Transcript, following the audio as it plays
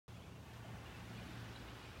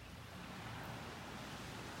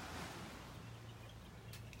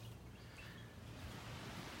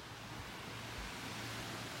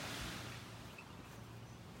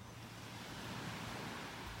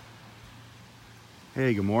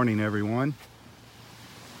Hey, good morning, everyone.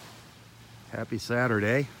 Happy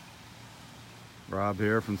Saturday. Rob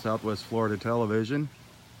here from Southwest Florida Television.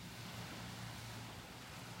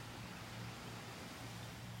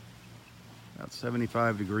 About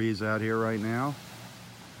 75 degrees out here right now.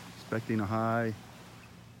 Expecting a high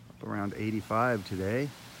up around 85 today.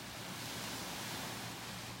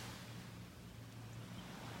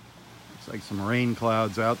 Looks like some rain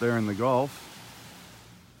clouds out there in the Gulf.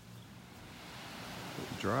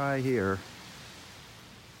 Dry here.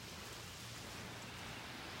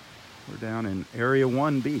 We're down in Area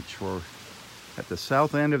 1 Beach. We're at the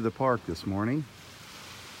south end of the park this morning.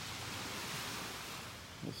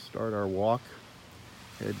 We'll start our walk,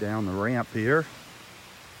 head down the ramp here.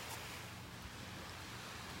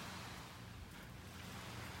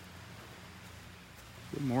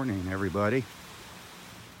 Good morning, everybody.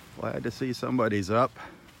 Glad to see somebody's up.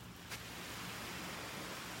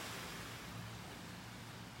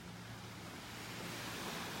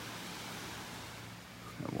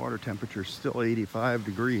 The water temperature is still 85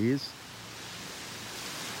 degrees.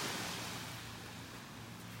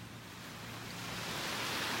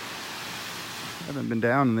 Haven't been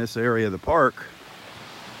down in this area of the park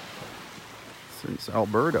since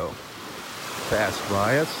Alberto passed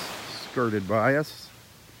by us, skirted by us.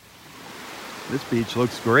 This beach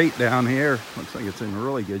looks great down here. Looks like it's in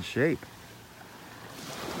really good shape.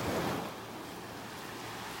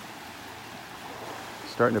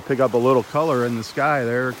 Starting to pick up a little color in the sky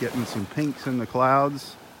there, getting some pinks in the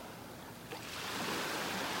clouds.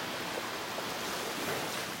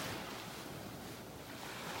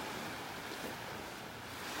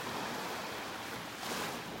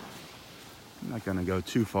 I'm not going to go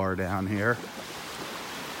too far down here.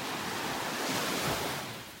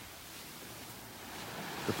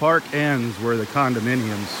 The park ends where the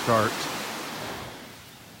condominiums start.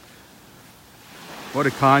 What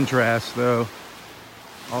a contrast, though.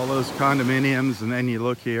 All those condominiums, and then you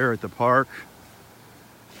look here at the park.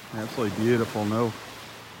 Absolutely beautiful. No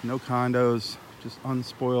condos, just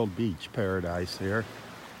unspoiled beach paradise here.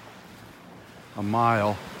 A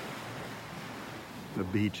mile, the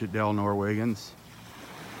beach at Del Norwegans.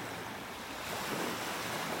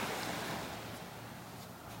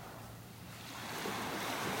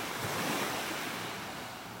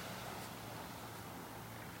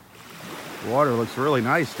 The water looks really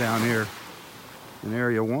nice down here in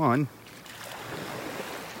Area 1.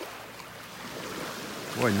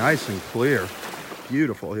 Boy, nice and clear.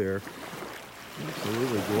 Beautiful here.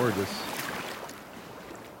 Absolutely gorgeous.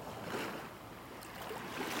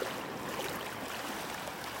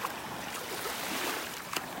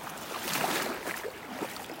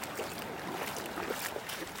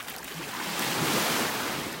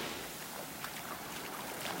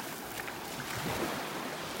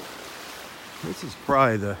 This is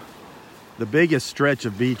probably the biggest stretch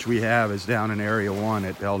of beach we have is down in Area 1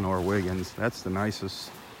 at Del Norwegans. That's the nicest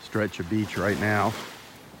stretch of beach right now.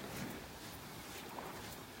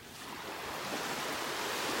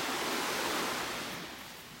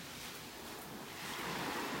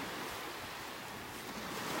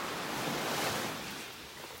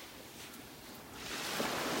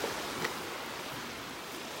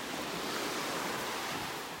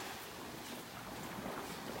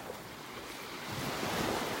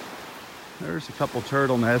 There's a couple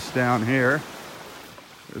turtle nests down here.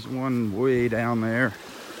 There's one way down there.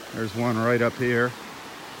 There's one right up here.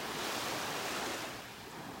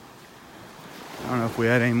 I don't know if we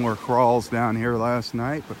had any more crawls down here last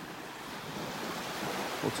night, but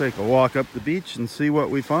we'll take a walk up the beach and see what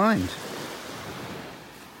we find.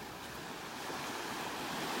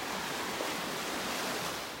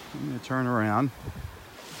 I'm going to turn around,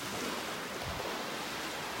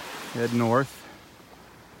 head north.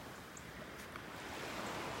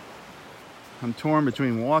 I'm torn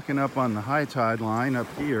between walking up on the high tide line up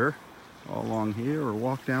here, all along here, or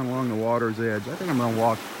walk down along the water's edge. I think I'm going to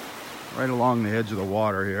walk right along the edge of the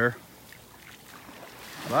water here.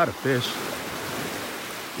 A lot of fish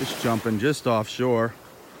jumping just offshore.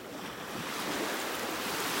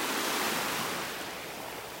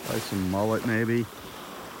 Probably some mullet maybe.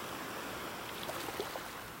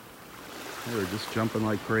 They were just jumping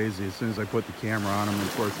like crazy. As soon as I put the camera on them,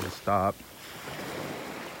 of course they stopped.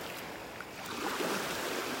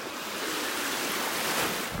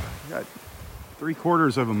 Got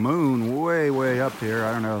 3/4 of a moon way up here.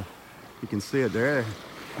 I don't know if you can see it there.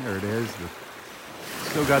 There it is.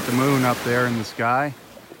 Still got the moon up there in the sky.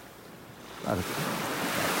 About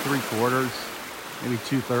 3/4, maybe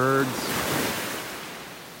 2/3.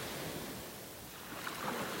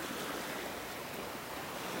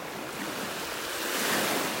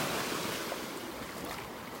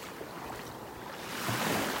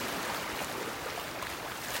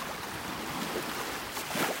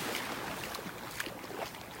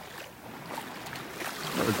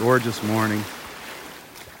 Gorgeous morning.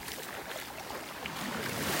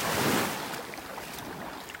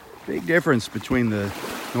 Big difference between the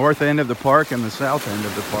north end of the park and the south end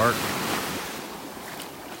of the park.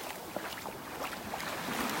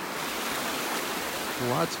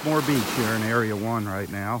 Lots more beach here in Area 1 right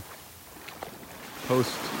now,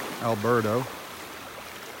 post Alberto.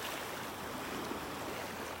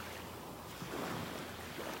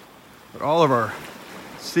 But all of our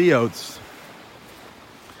sea oats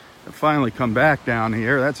have finally come back down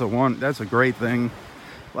here. That's a great thing.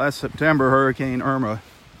 Last September, Hurricane Irma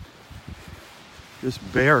just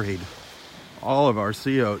buried all of our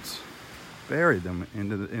sea oats, buried them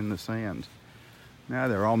in the sand. Now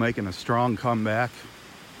they're all making a strong comeback.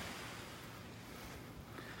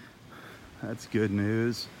 That's good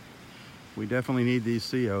news. We definitely need these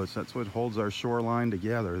sea oats. That's what holds our shoreline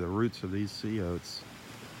together, the roots of these sea oats.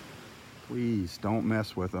 Please don't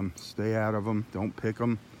mess with them. Stay out of them. Don't pick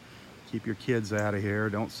them. Keep your kids out of here.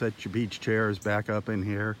 Don't set your beach chairs back up in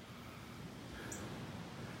here.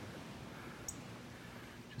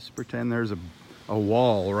 Just pretend there's a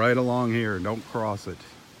wall right along here. Don't cross it.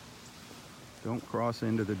 Don't cross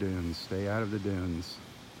into the dunes. Stay out of the dunes.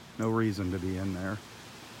 No reason to be in there.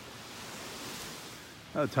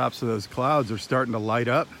 The tops of those clouds are starting to light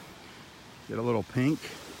up. Get a little pink.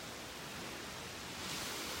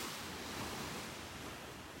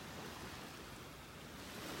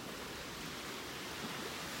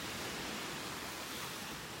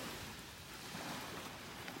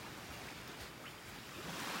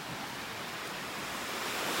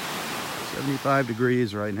 $75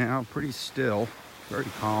 degrees right now, pretty still, very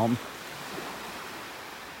calm,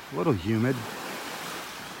 a little humid.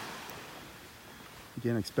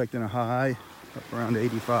 Again, expecting a high up around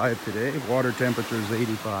 85 today. Water temperature is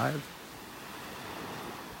 85.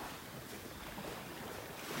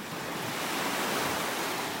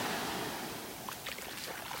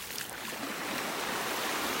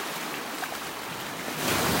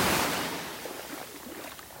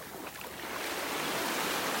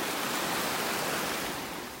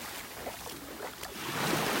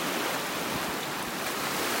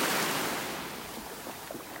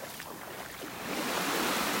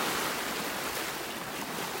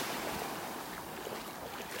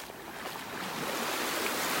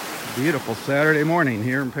 Beautiful Saturday morning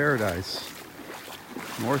here in Paradise,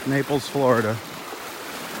 North Naples, Florida.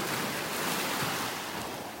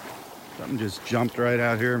 Something just jumped right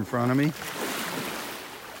out here in front of me.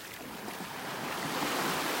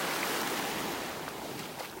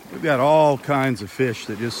 We've got all kinds of fish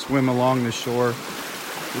that just swim along the shore,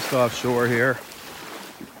 just offshore here.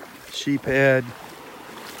 Sheephead,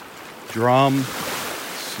 drum,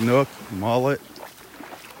 snook, mullet.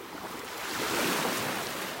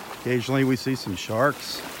 Occasionally we see some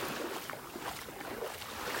sharks.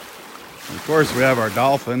 And of course we have our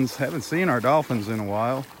dolphins. Haven't seen our dolphins in a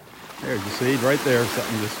while. There, you see, right there,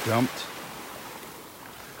 something just jumped.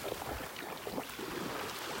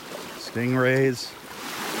 Stingrays.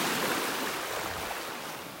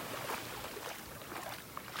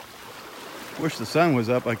 Wish the sun was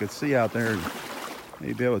up, I could see out there and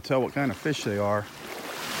maybe be able to tell what kind of fish they are.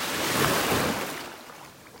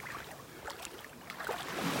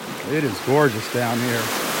 It is gorgeous down here.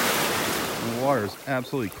 The water is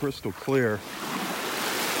absolutely crystal clear.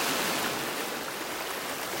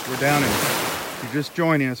 We're down in, if you're just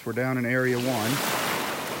joining us, we're down in Area 1,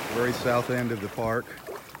 very south end of the park.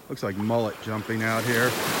 Looks like mullet jumping out here.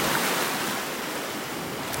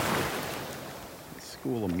 A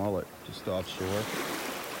school of mullet just offshore.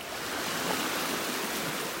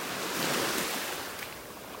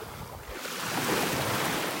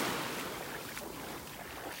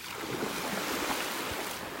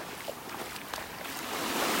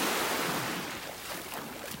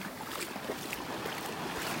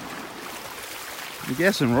 I'm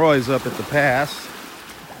guessing Roy's up at the pass.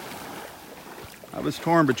 I was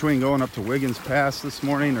torn between going up to Wiggins Pass this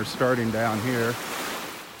morning or starting down here.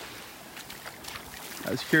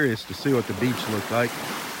 I was curious to see what the beach looked like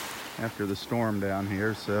after the storm down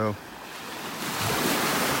here, so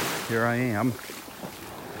here I am. I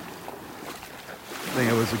think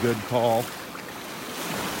it was a good call.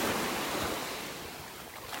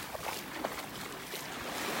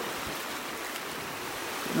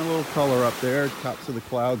 A little color up there. Tops of the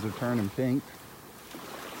clouds are turning pink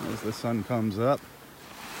as the sun comes up.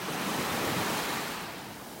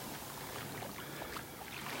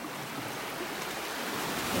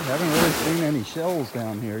 I haven't really seen any shells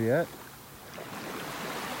down here yet.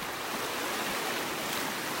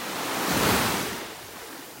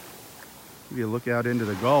 If you look out into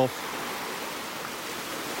the Gulf,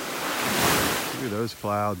 Look at those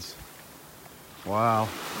clouds. Wow.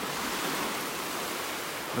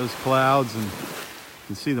 Those clouds, and you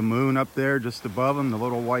can see the moon up there just above them, the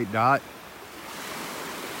little white dot.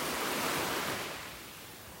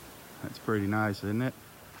 That's pretty nice, isn't it?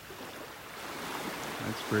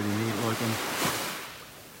 That's pretty neat looking.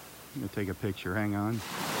 I'm gonna take a picture, hang on.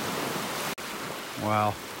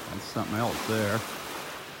 Wow, that's something else there.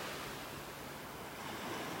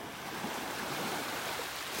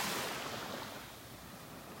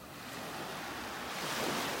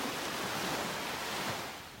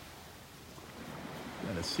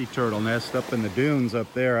 Got a sea turtle nest up in the dunes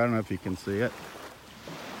up there. I don't know if you can see it.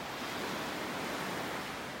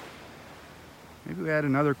 Maybe we had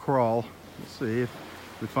another crawl. Let's see if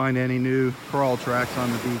we find any new crawl tracks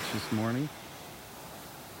on the beach this morning.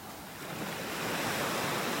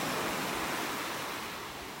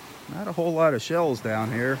 Not a whole lot of shells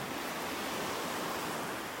down here.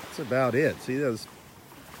 That's about it. See, there's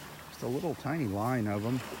just a little tiny line of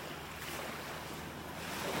them.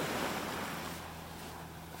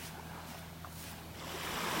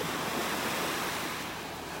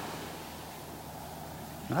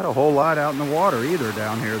 Not a whole lot out in the water either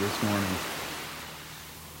down here this morning.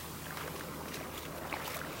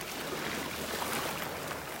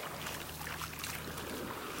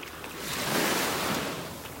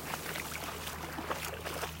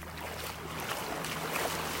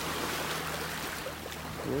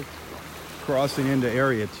 We're crossing into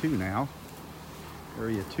Area 2 now.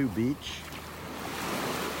 Area 2 beach.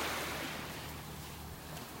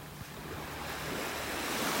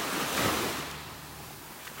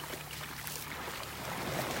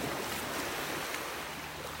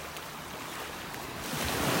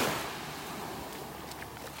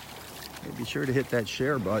 Be sure to hit that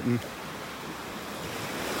share button. Let's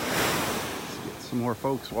get some more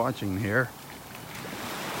folks watching here.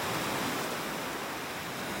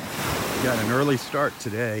 We got an early start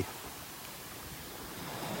today.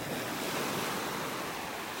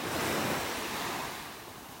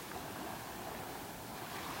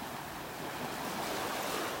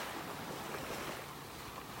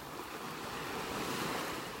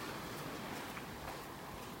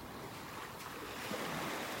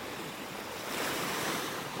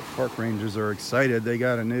 Park rangers are excited. They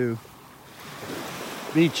got a new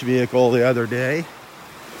beach vehicle the other day.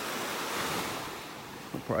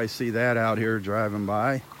 We'll probably see that out here driving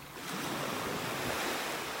by.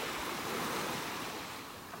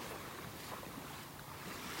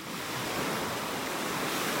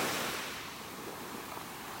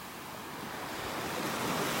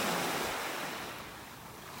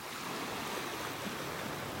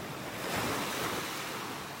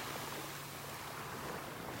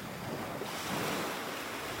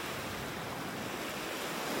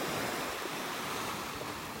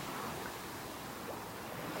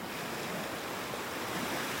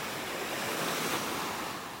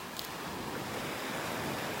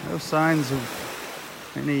 No signs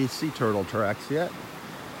of any sea turtle tracks yet.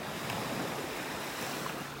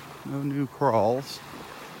 No new crawls.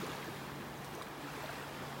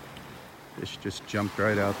 Fish just jumped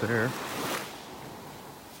right out there.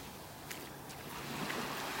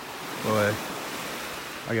 Boy,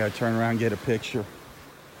 I gotta turn around and get a picture.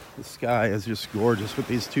 The sky is just gorgeous with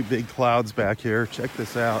these two big clouds back here. Check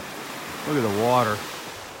this out. Look at the water.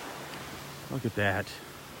 Look at that.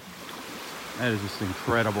 That is just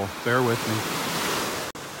incredible. Bear with me.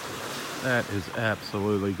 That is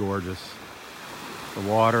absolutely gorgeous. The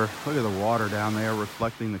water, look at the water down there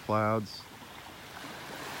reflecting the clouds.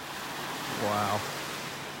 Wow.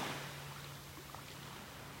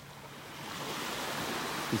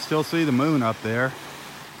 You can still see the moon up there.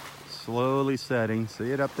 Slowly setting.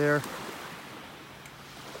 See it up there?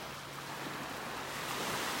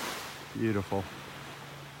 Beautiful.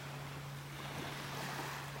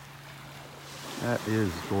 That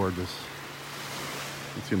is gorgeous.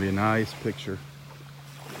 It's gonna be a nice picture.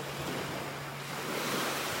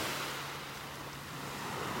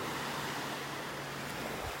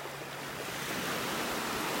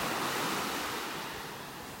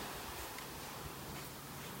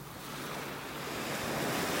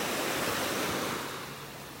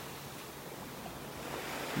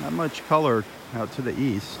 Not much color out to the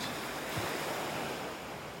east.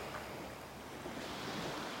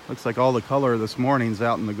 Looks like all the color this morning's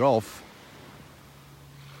out in the Gulf.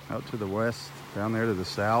 Out to the west, down there to the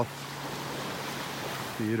south.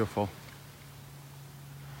 Beautiful.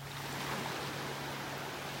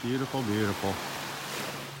 Beautiful, beautiful.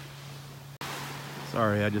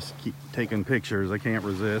 Sorry, I just keep taking pictures. I can't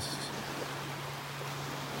resist.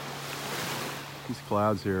 These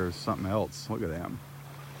clouds here are something else. Look at them.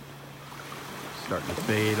 Starting to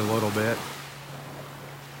fade a little bit.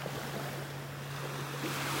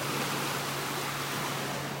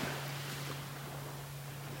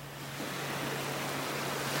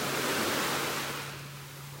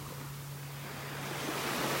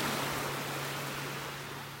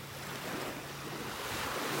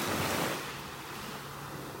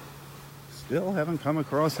 Still haven't come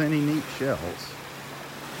across any neat shells.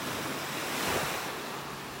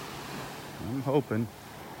 I'm hoping.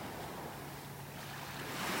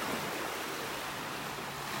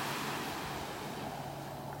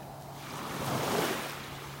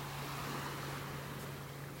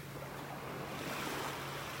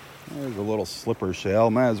 There's a little slipper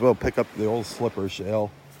shell. Might as well pick up the old slipper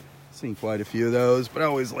shell. Seen quite a few of those, but I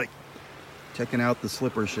always like checking out the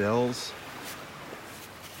slipper shells.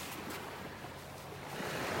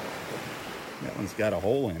 That one's got a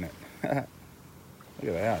hole in it. Look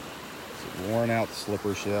at that. It's a worn out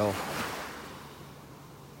slipper shell.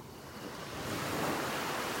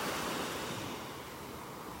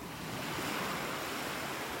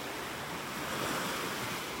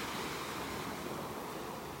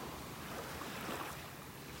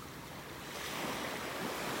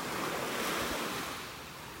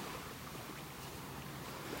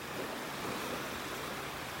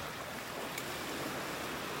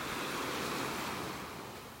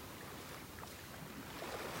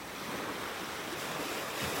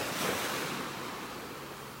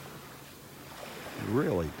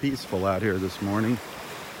 Really peaceful out here this morning.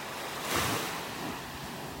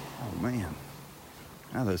 Oh man,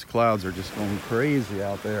 now those clouds are just going crazy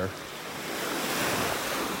out there.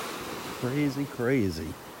 Crazy, crazy.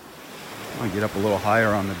 I want to get up a little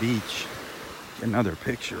higher on the beach. Get another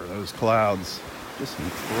picture of those clouds. Just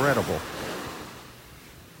incredible.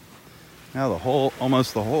 Now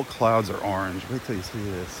almost the whole clouds are orange. Wait till you see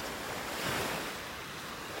this.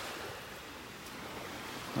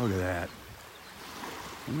 Look at that.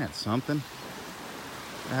 Isn't that something?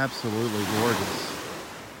 Absolutely gorgeous.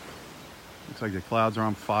 Looks like the clouds are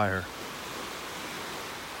on fire.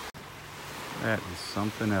 That is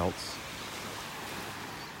something else.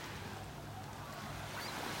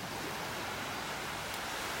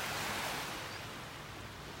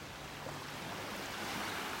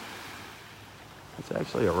 It's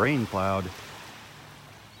actually a rain cloud.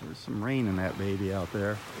 There's some rain in that baby out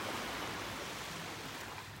there.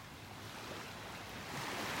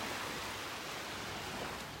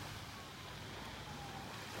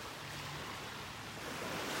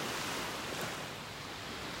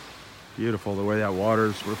 Beautiful the way that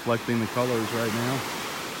water's reflecting the colors right now.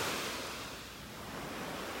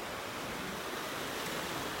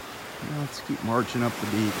 Now let's keep marching up the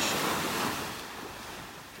beach.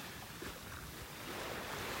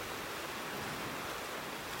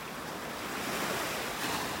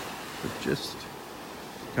 We're just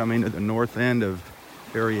coming to the north end of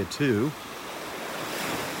Area 2.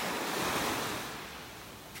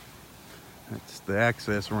 That's the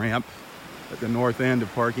access ramp at the north end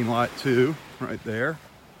of parking lot 2, right there.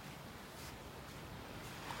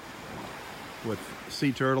 With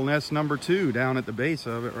sea turtle nest number 2 down at the base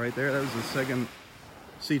of it right there. That was the second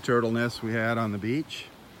sea turtle nest we had on the beach.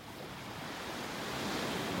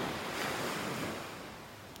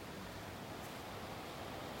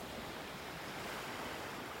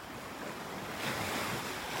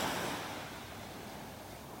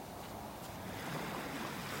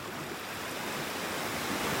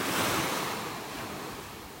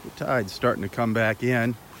 The tide's starting to come back in.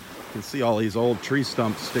 You can see all these old tree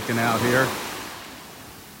stumps sticking out here.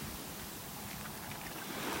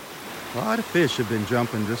 A lot of fish have been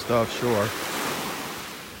jumping just offshore.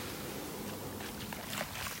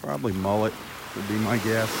 Probably mullet would be my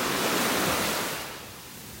guess.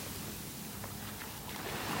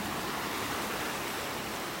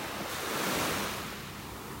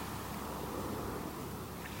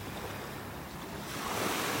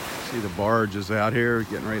 See the barge is out here,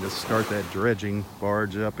 getting ready to start that dredging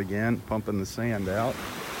barge up again, pumping the sand out.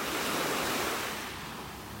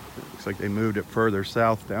 Looks like they moved it further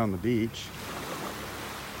south down the beach.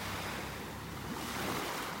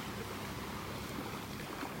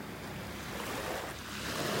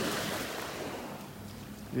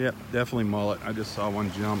 Yep, definitely mullet. I just saw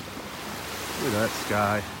one jump. Look at that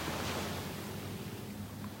sky.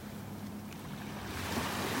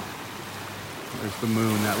 There's the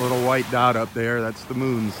moon. That little white dot up there, that's the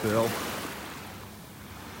moon still.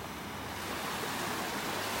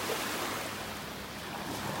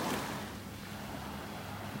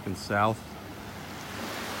 Looking south.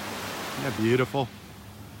 Isn't that beautiful?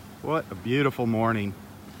 What a beautiful morning.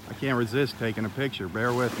 I can't resist taking a picture.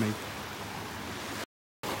 Bear with me.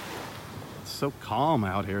 It's so calm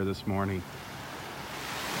out here this morning.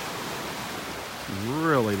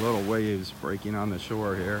 Really little waves breaking on the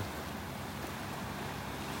shore here.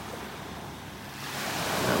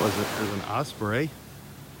 There's an osprey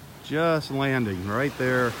just landing right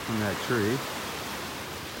there in that tree. See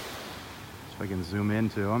if I can zoom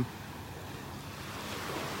into him.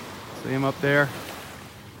 See him up there?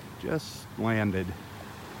 Just landed.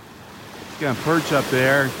 He's gonna perch up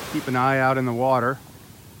there, keep an eye out in the water.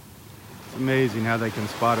 It's amazing how they can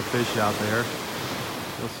spot a fish out there.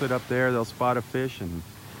 They'll sit up there, they'll spot a fish and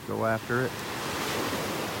go after it.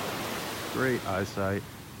 Great eyesight,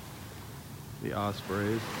 the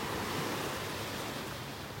ospreys.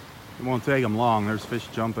 It won't take them long. There's fish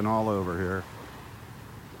jumping all over here.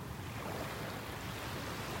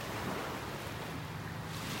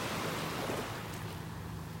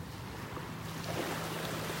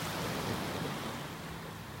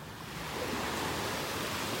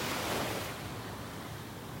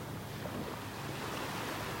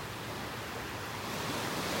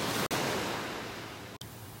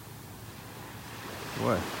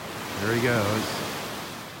 Boy, there he goes.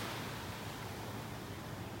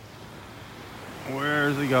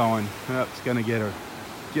 Where's he going? Oh, it's gonna get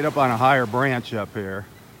up on a higher branch up here.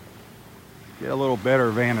 Get a little better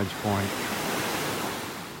vantage point.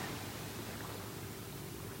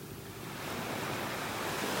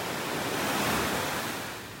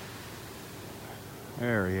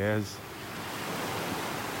 There he is.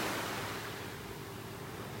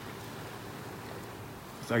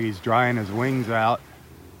 Looks like he's drying his wings out.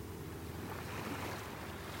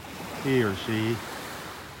 He or she.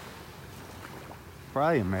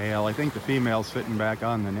 Probably a male. I think the female's sitting back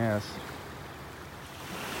on the nest.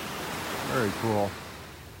 Very cool.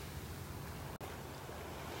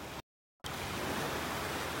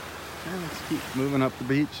 And let's keep moving up the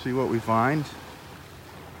beach, see what we find.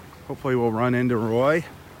 Hopefully we'll run into Roy.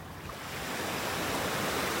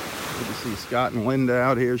 Good to see Scott and Linda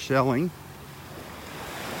out here shelling.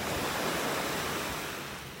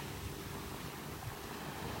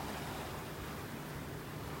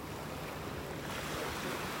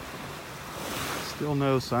 Still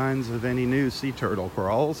no signs of any new sea turtle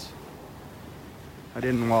crawls. I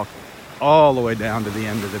didn't walk all the way down to the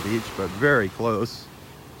end of the beach, but very close.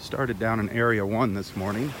 Started down in Area 1 this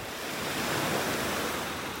morning.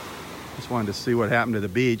 Just wanted to see what happened to the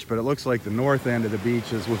beach, but it looks like the north end of the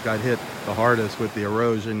beach is what got hit the hardest with the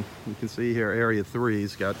erosion. You can see here Area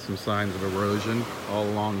 3's got some signs of erosion all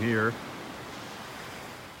along here.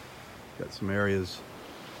 Got some areas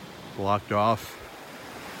blocked off.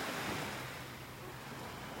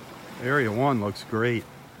 Area 1 looks great.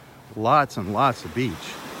 Lots and lots of beach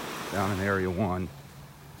down in Area 1.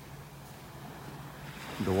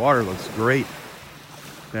 The water looks great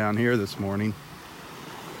down here this morning.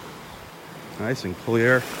 Nice and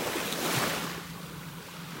clear.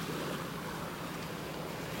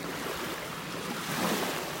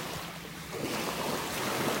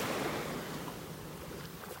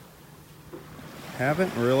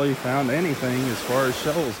 Haven't really found anything as far as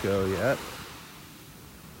shells go yet.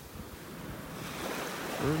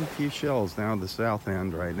 Very few shells down the south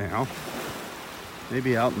end right now.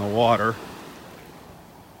 Maybe out in the water.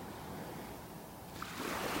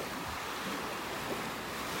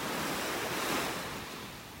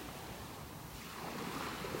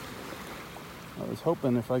 I was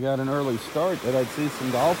hoping if I got an early start that I'd see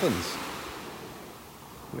some dolphins.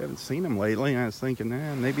 We haven't seen them lately. I was thinking,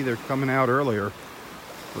 maybe they're coming out earlier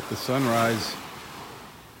with the sunrise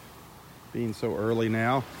being so early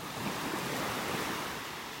now.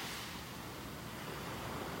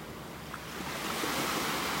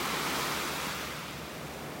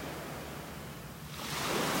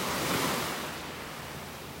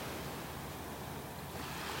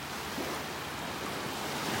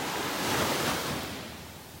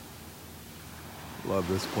 Love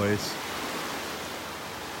this place.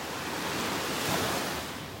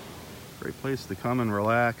 Great place to come and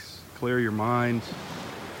relax, clear your mind.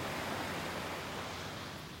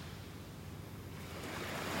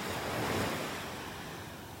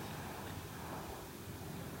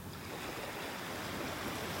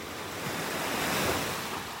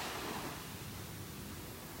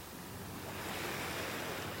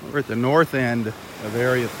 We're at the north end of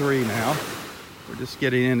Area 3 now. We're just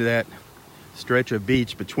getting into that stretch of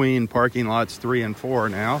beach between parking lots 3 and 4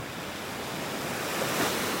 now.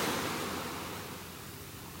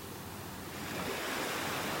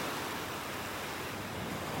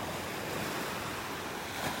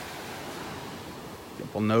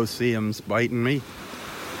 Couple no-see-ums biting me.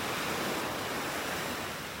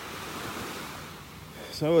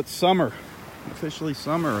 So it's summer, officially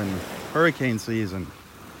summer, and Hurricane season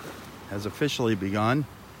has officially begun.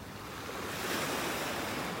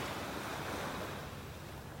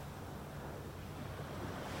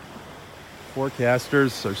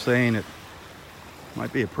 Forecasters are saying it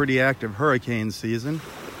might be a pretty active hurricane season.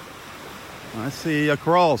 I see a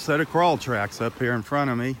set of crawl tracks up here in front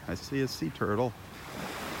of me. I see a sea turtle.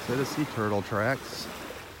 Set of sea turtle tracks.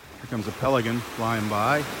 Here comes a pelican flying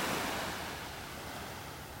by.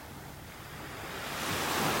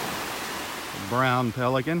 A brown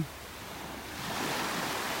pelican.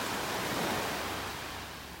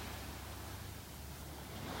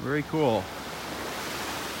 Very cool.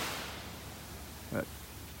 That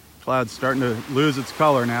cloud's starting to lose its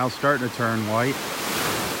color now, starting to turn white.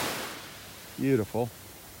 Beautiful.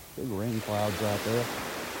 Big rain clouds out there.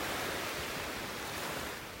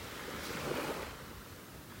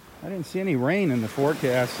 I didn't see any rain in the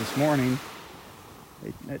forecast this morning.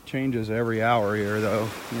 It changes every hour here, though.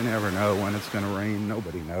 You never know when it's going to rain.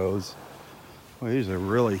 Nobody knows. Well, these are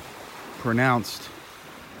really pronounced.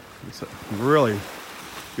 It's a really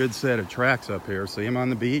good set of tracks up here. See them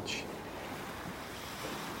on the beach?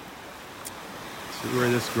 See where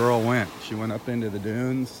this girl went. She went up into the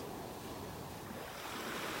dunes.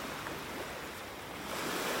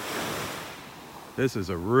 This is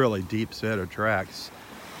a really deep set of tracks.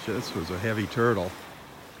 This was a heavy turtle.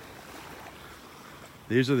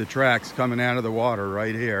 These are the tracks coming out of the water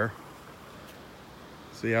right here.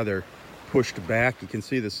 See how they're pushed back? You can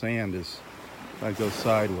see the sand is like goes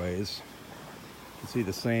sideways. You can see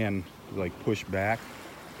the sand is like pushed back.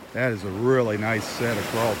 That is a really nice set of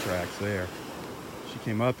crawl tracks there. She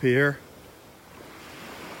came up here.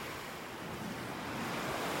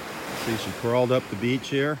 See, she crawled up the beach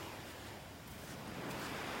here.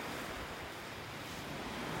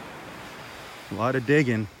 A lot of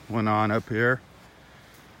digging went on up here.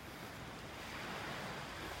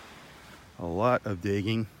 A lot of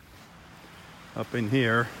digging up in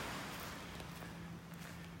here.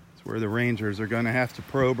 It's where the rangers are going to have to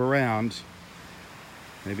probe around.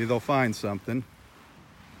 Maybe they'll find something.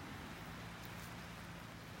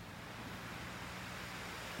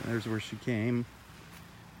 There's where she came.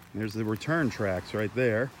 There's the return tracks right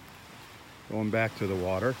there, going back to the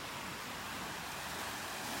water.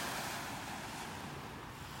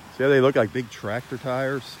 See how they look like big tractor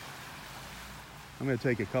tires? I'm going to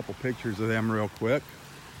take a couple pictures of them real quick.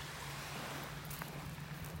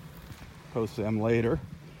 Post them later,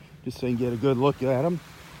 just so you can get a good look at them.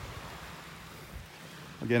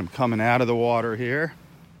 I'll get them coming out of the water here.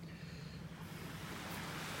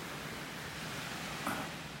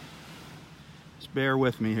 Just bear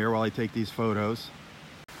with me here while I take these photos.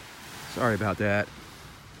 Sorry about that.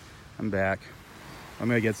 I'm back. I'm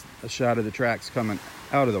going to get a shot of the tracks coming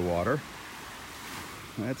out of the water.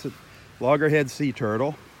 That's a loggerhead sea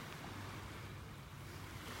turtle.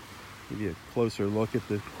 Give you a closer look at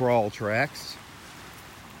the crawl tracks.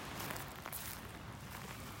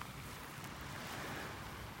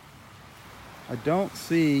 I don't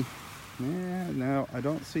see, no, I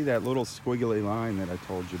don't see that little squiggly line that I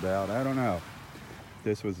told you about. I don't know.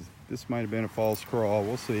 This might have been a false crawl.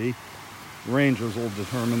 We'll see. Rangers will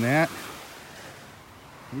determine that.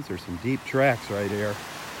 These are some deep tracks right here.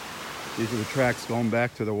 These are the tracks going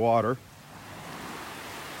back to the water.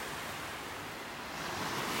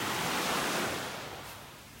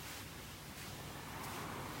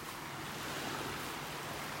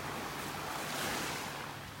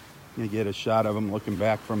 You get a shot of them looking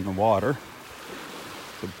back from the water.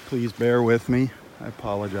 So please bear with me. I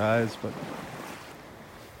apologize, but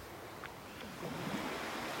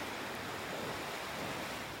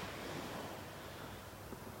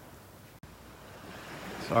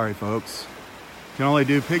sorry, folks. Can only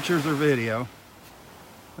do pictures or video.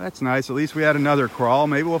 That's nice. At least we had another crawl.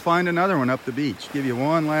 Maybe we'll find another one up the beach. Give you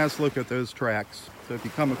one last look at those tracks. So if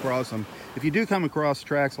you come across them, if you do come across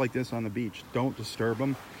tracks like this on the beach, don't disturb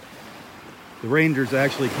them. The rangers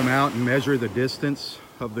actually come out and measure the distance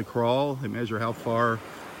of the crawl. They measure how far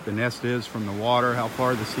the nest is from the water, how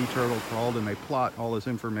far the sea turtle crawled, and they plot all this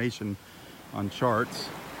information on charts,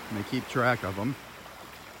 and they keep track of them.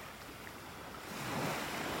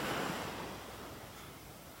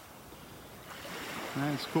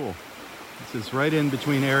 That's cool. This is right in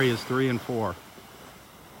between areas 3 and 4.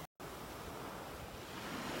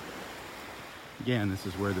 Again, this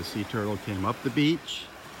is where the sea turtle came up the beach,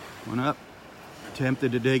 went up,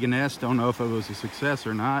 attempted to dig a nest. Don't know if it was a success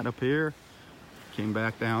or not up here. Came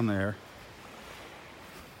back down there.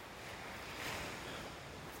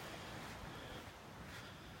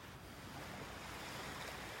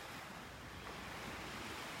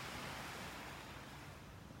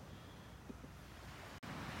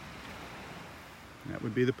 That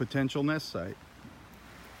would be the potential nest site.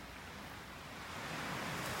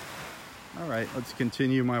 All right, let's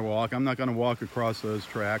continue my walk. I'm not going to walk across those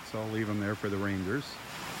tracks. I'll leave them there for the rangers.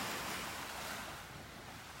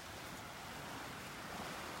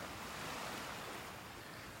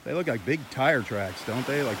 They look like big tire tracks, don't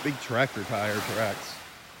they? Like big tractor tire tracks.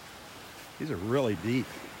 These are really deep.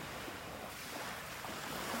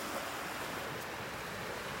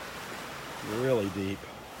 Really deep.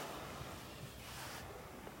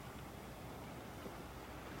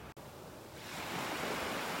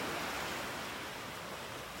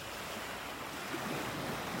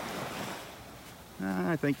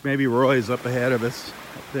 I think maybe Roy's up ahead of us,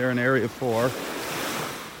 up there in area 4.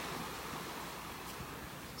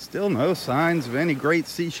 Still no signs of any great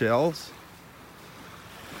seashells.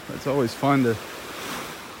 That's always fun to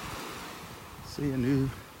see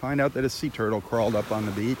find out that a sea turtle crawled up on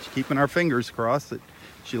the beach. Keeping our fingers crossed that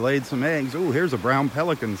she laid some eggs. Oh, here's a brown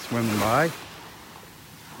pelican swimming by.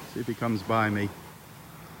 See if he comes by me.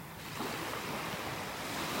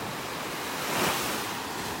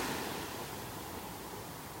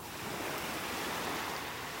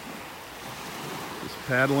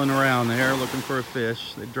 Paddling around there looking for a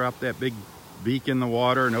fish. They drop that big beak in the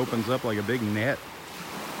water and opens up like a big net.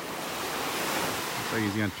 Looks like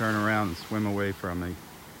he's gonna turn around and swim away from me.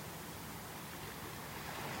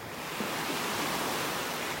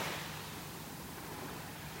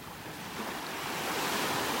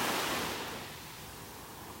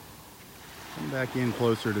 Come back in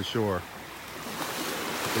closer to shore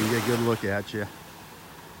so you get a good look at you.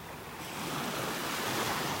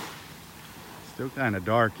 Still kind of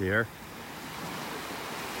dark here.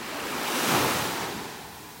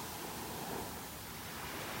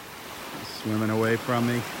 Swimming away from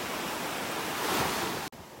me.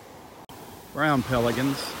 Brown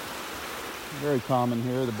pelicans. Very common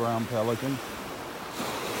here, the brown pelican.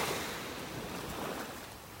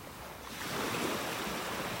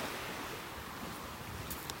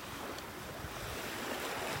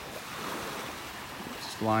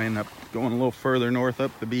 Just flying up, going a little further north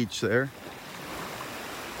up the beach there.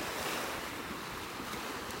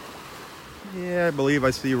 Yeah, I believe I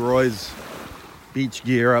see Roy's beach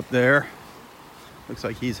gear up there. Looks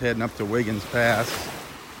like he's heading up to Wiggins Pass.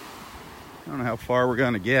 I don't know how far we're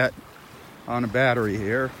gonna get on a battery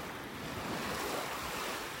here.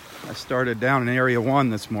 I started down in area 1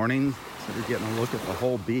 this morning, so we're getting a look at the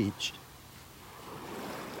whole beach.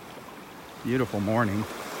 Beautiful morning.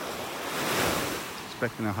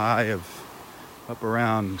 Expecting a high of up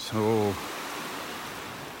around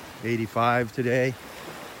 85 today.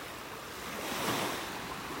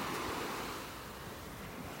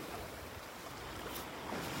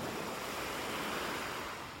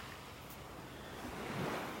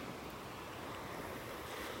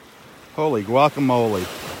 Holy guacamole.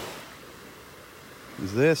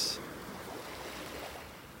 Is this?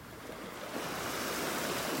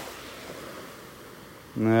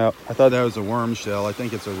 No, I thought that was a worm shell. I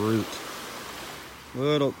think it's a root.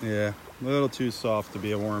 Little too soft to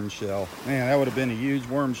be a worm shell. Man, that would have been a huge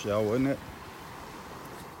worm shell, wouldn't it?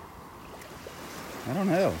 I don't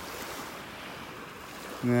know.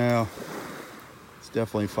 No, it's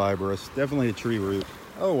definitely fibrous. Definitely a tree root.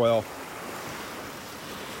 Oh well.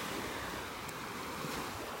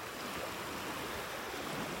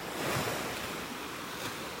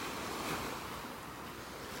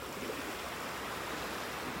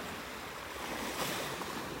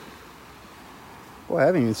 Boy, I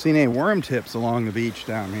haven't even seen any worm tips along the beach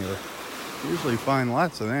down here. Usually find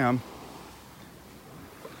lots of them.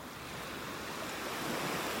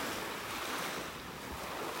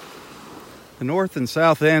 The north and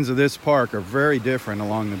south ends of this park are very different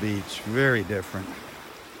along the beach. Very different.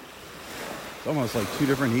 It's almost like two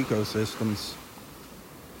different ecosystems.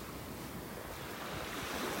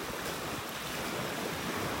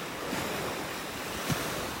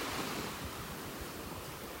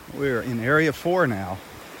 We're in area 4 now.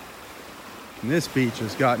 And this beach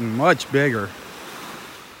has gotten much bigger.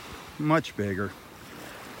 Much bigger.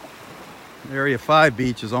 Area 5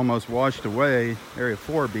 beach is almost washed away. Area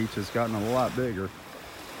 4 beach has gotten a lot bigger.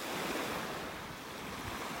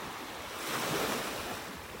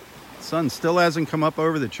 The sun still hasn't come up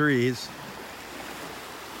over the trees.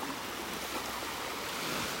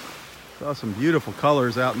 Saw some beautiful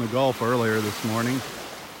colors out in the Gulf earlier this morning.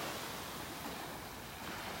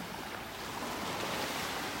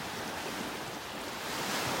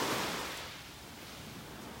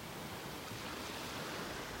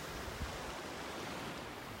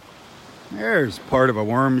 There's part of a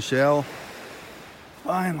worm shell.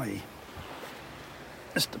 Finally.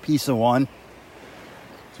 Just a piece of one.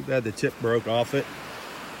 Too bad the tip broke off it.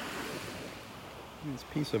 It's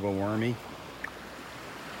a piece of a wormy.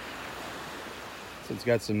 So it's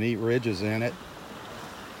got some neat ridges in it.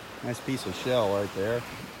 Nice piece of shell right there.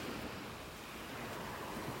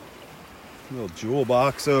 Little jewel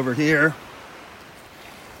box over here.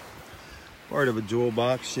 Part of a jewel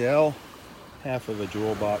box shell. Half of a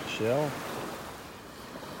jewel box shell.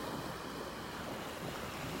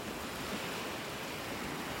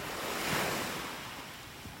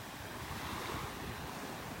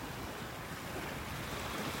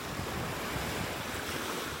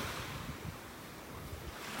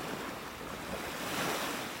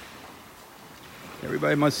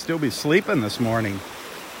 Everybody must still be sleeping this morning.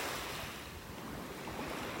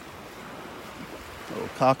 Little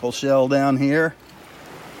cockle shell down here.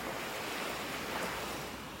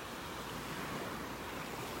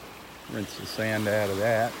 Rinse the sand out of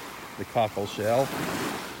that, the cockle shell.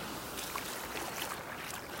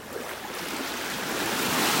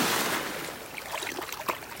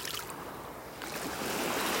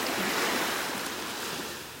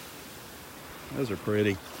 Those are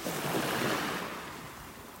pretty.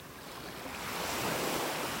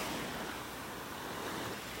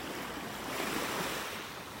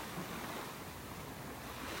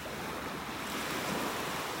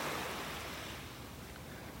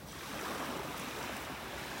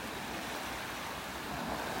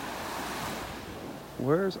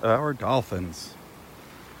 Where's our dolphins?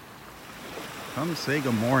 Come say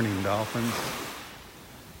good morning, dolphins.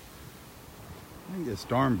 I think this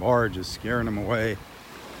darn barge is scaring them away.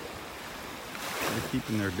 They're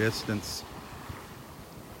keeping their distance.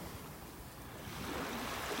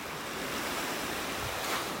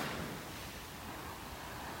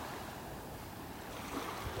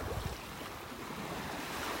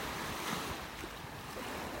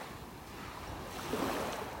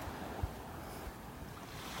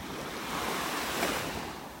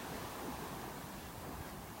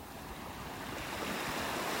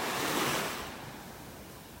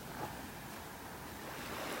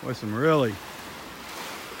 With some really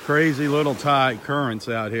crazy little tide currents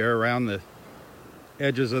out here around the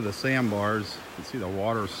edges of the sandbars. You can see the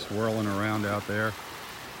water swirling around out there. See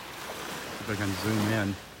if I can zoom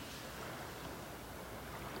in.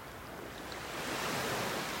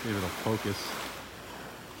 See if it'll focus.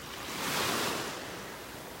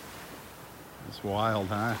 It's wild,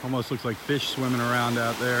 huh? Almost looks like fish swimming around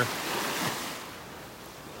out there.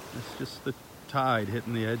 It's just the tide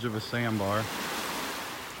hitting the edge of a sandbar.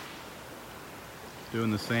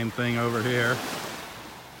 Doing the same thing over here.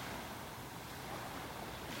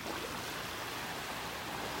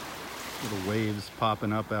 Little waves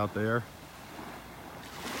popping up out there.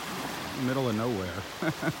 In the middle of nowhere.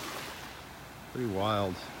 Pretty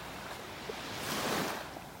wild.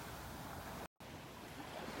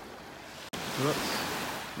 Whoops.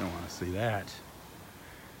 You don't want to see that.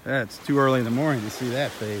 That's too early in the morning to see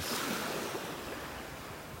that face.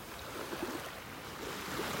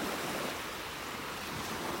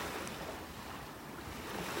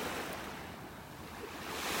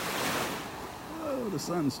 The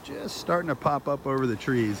sun's just starting to pop up over the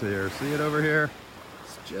trees here. See it over here?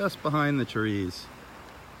 It's just behind the trees.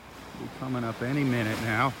 It'll be coming up any minute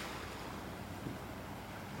now.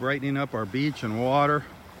 Brightening up our beach and water.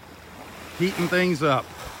 Heating things up.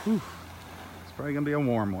 Whew. It's probably gonna be a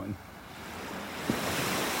warm one.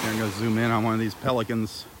 I'm gonna zoom in on one of these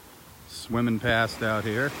pelicans swimming past out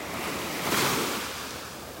here.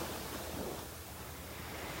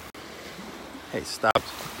 Hey, stop.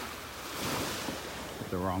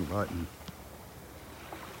 The wrong button.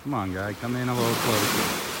 Come on, guy, come in a little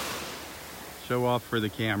closer. Show off for the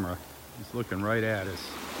camera. He's looking right at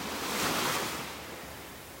us.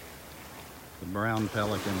 The brown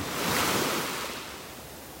pelican.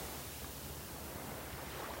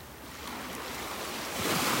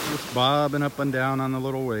 Just bobbing up and down on the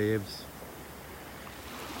little waves.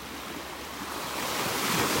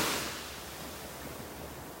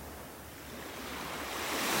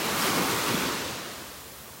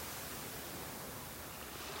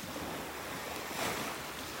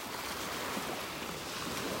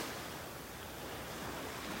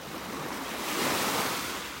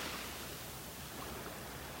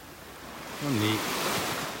 So neat.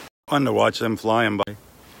 Fun to watch them flying by.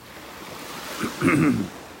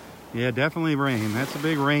 Yeah, definitely rain. That's a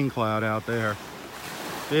big rain cloud out there.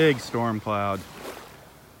 Big storm cloud.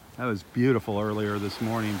 That was beautiful earlier this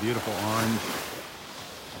morning. Beautiful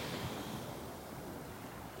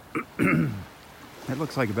orange. That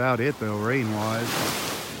looks like about it though, rain-wise.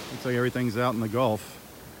 Looks like everything's out in the Gulf.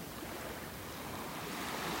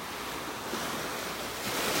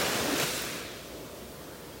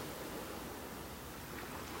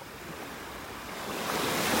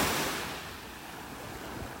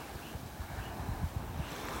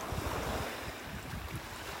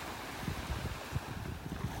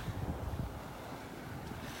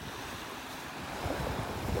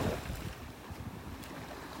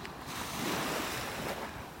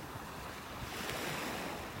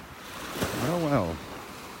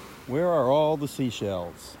 Where are all the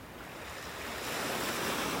seashells?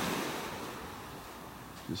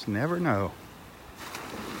 Just never know.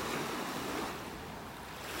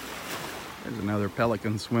 There's another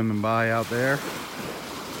pelican swimming by out there.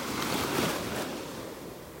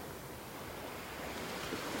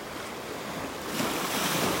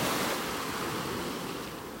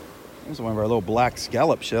 There's one of our little black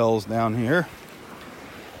scallop shells down here.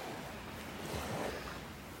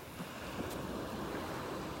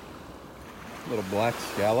 Little black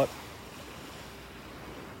scallop.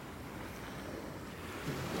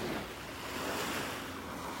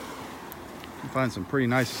 You find some pretty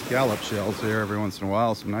nice scallop shells here every once in a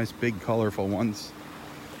while. Some nice big colorful ones.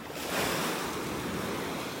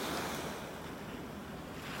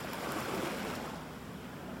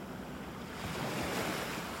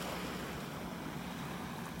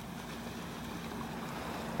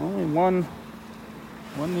 Only one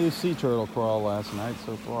new sea turtle crawl last night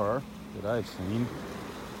so far that I've seen.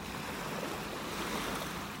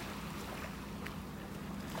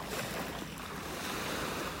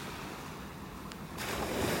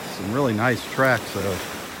 Some really nice tracks though.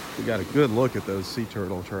 We got a good look at those sea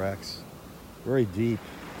turtle tracks. Very deep.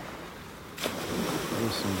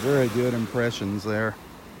 There's some very good impressions there.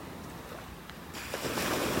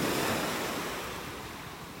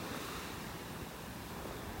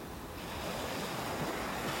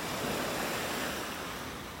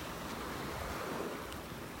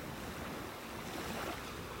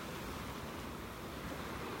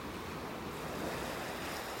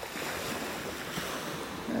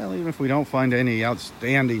 Well, even if we don't find any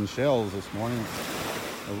outstanding shells this morning,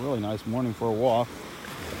 it's a really nice morning for a walk.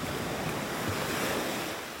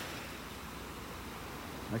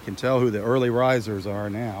 I can tell who the early risers are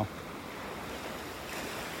now.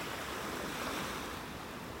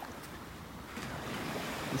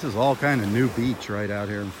 This is all kind of new beach right out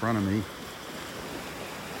here in front of me.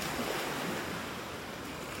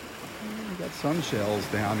 We got some shells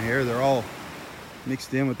down here. They're all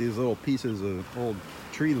mixed in with these little pieces of old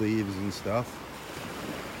tree leaves and stuff.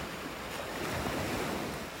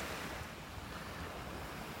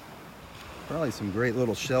 Probably some great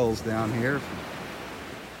little shells down here if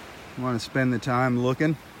you want to spend the time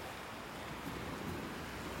looking.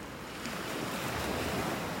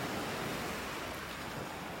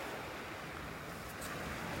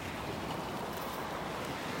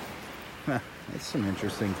 That's some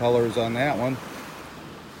interesting colors on that one.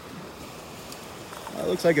 It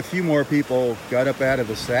looks like a few more people got up out of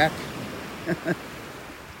the sack.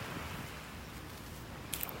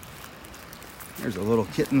 There's a little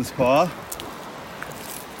kitten's paw.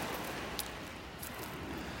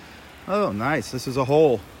 Oh, nice. This is a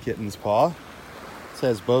whole kitten's paw. It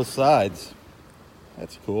says both sides.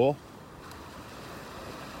 That's cool.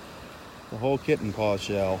 The whole kitten paw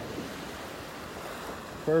shell.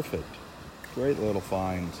 Perfect. Great little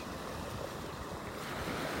find.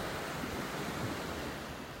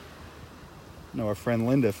 I know our friend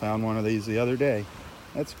Linda found one of these the other day.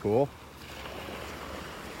 That's cool.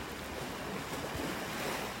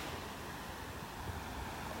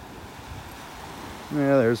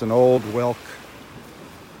 Yeah, there's an old whelk.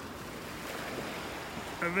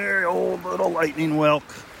 A very old little lightning whelk.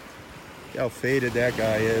 Look how faded that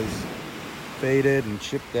guy is. Faded and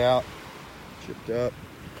chipped out. Chipped up.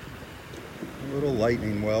 A little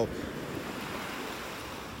lightning whelk.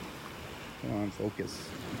 Come on, focus.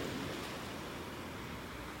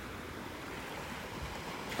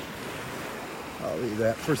 I'll leave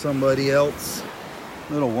that for somebody else.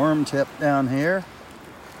 Little worm tip down here.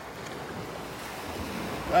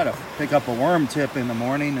 Gotta pick up a worm tip in the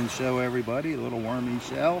morning and show everybody. A little wormy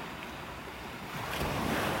shell.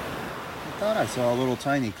 I thought I saw a little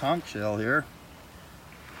tiny conch shell here.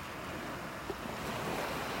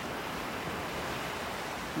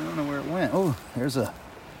 I don't know where it went. Oh, there's a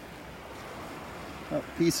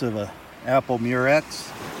piece of a apple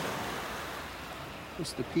murex.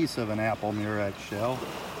 Just a piece of an apple murex shell.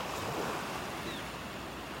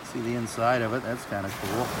 See the inside of it. That's kind of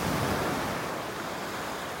cool.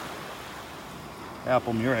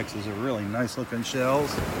 Apple murexes are really nice looking shells.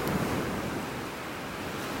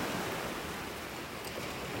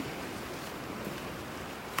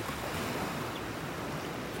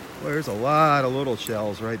 Well, there's a lot of little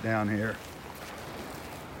shells right down here.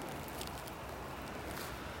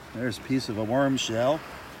 There's a piece of a worm shell.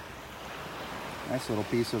 Nice little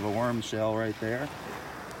piece of a worm shell right there.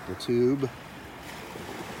 The tube.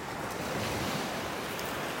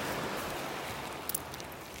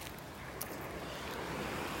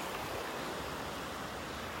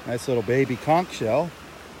 Nice little baby conch shell.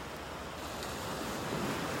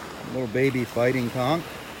 Little baby fighting conch.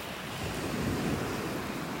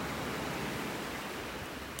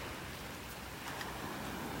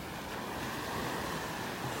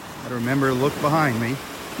 Gotta remember to look behind me.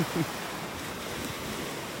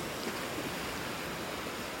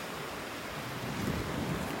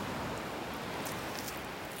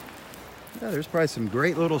 Yeah, there's probably some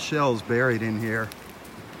great little shells buried in here.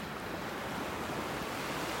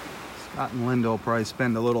 Scott and Linda will probably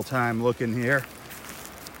spend a little time looking here.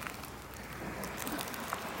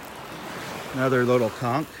 Another little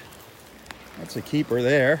conch. That's a keeper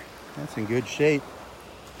there. That's in good shape.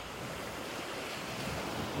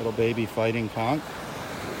 Little baby fighting conch.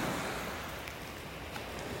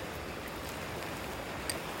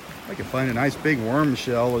 I could find a nice big worm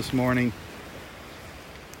shell this morning.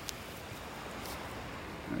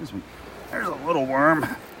 There's a little worm.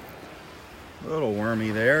 A little wormy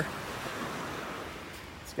there.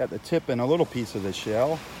 It's got the tip and a little piece of the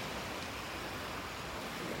shell.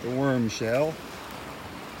 The worm shell.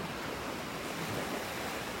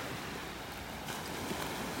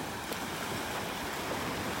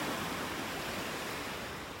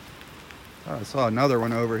 Oh, I saw another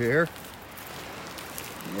one over here.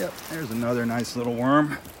 Yep, there's another nice little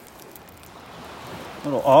worm.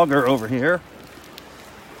 Little auger over here.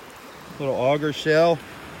 Little auger shell,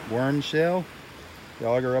 worm shell. The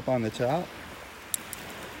auger up on the top.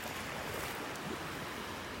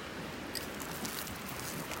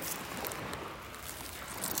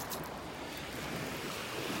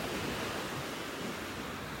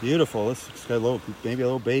 Beautiful. This has got a little, maybe a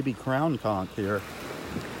little baby crown conch here.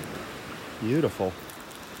 Beautiful.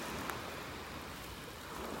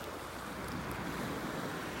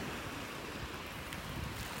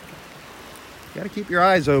 Got to keep your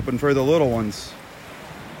eyes open for the little ones.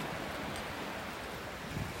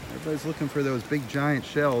 Everybody's looking for those big giant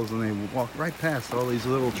shells and they walk right past all these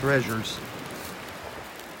little treasures.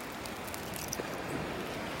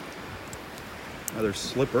 Another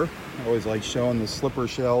slipper. I always like showing the slipper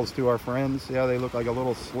shells to our friends. See how they look like a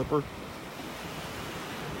little slipper?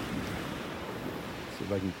 See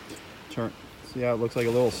if I can turn. See how it looks like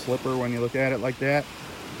a little slipper when you look at it like that?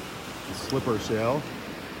 A slipper shell.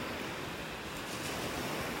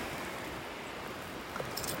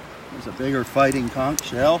 There's a bigger fighting conch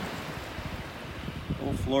shell.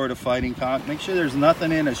 Little Florida fighting conch. Make sure there's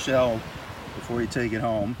nothing in a shell before you take it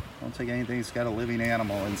home. Don't take anything that's got a living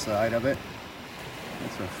animal inside of it.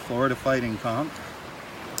 That's a Florida fighting conch.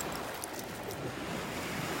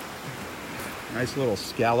 Nice little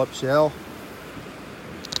scallop shell.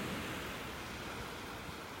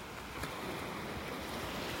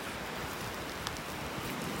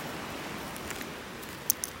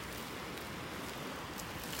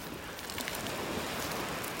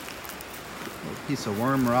 Piece of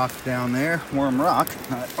worm rock down there. Worm rock,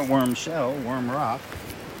 not a worm shell, worm rock.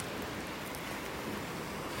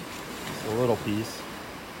 Just a little piece.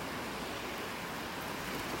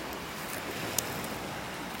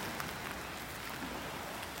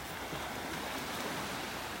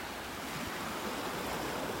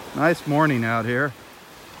 Nice morning out here.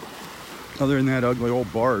 Other than that ugly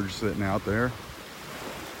old barge sitting out there.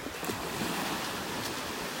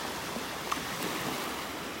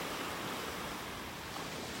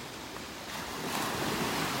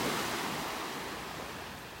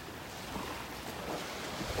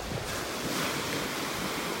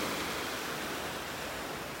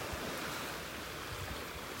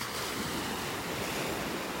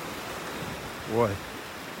 Boy,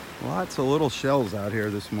 lots of little shells out here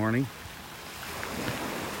this morning.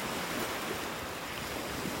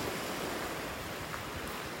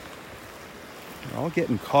 They're all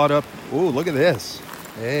getting caught up. Ooh, look at this.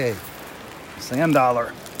 Hey, sand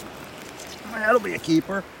dollar. That'll be a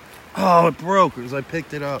keeper. Oh, it broke as I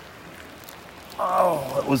picked it up.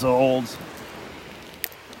 Oh, it was old.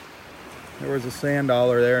 There was a sand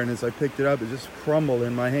dollar there, and as I picked it up, it just crumbled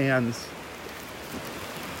in my hands.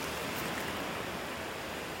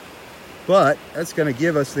 But that's going to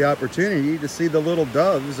give us the opportunity to see the little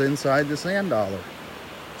doves inside the sand dollar.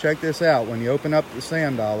 Check this out. When you open up the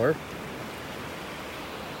sand dollar,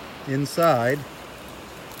 inside,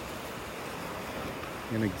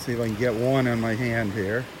 I'm going to see if I can get one on my hand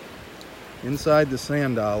here. Inside the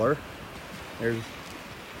sand dollar,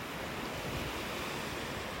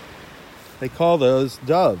 they call those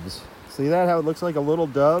doves. See that, how it looks like a little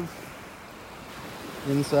dove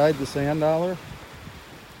inside the sand dollar?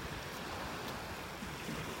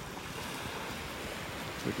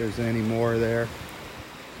 If there's any more there.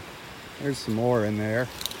 There's some more in there.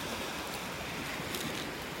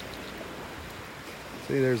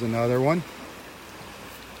 See, there's another one.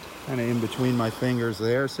 Kind of in between my fingers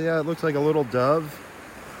there. See how it looks like a little dove?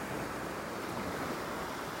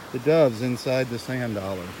 The dove's inside the sand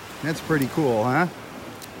dollar. That's pretty cool, huh?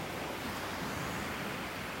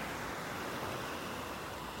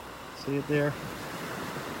 See it there?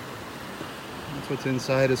 That's what's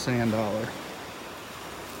inside a sand dollar.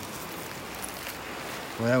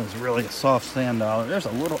 Well, that was really a soft sand dollar. There's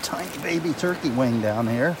a little tiny baby turkey wing down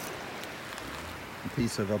here. A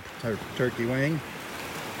piece of a turkey wing.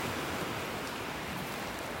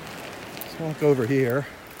 Let's walk over here.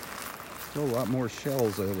 Still a lot more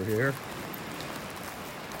shells over here.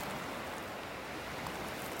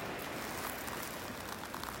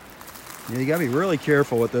 Yeah, you gotta be really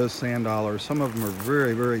careful with those sand dollars. Some of them are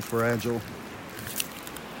very, very fragile.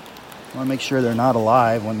 Want to make sure they're not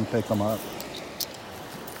alive when you pick them up.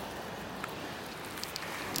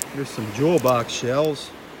 Here's some jewel box shells.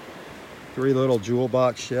 3 little jewel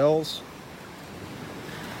box shells.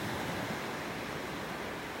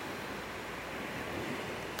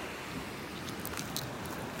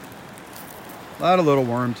 A lot of little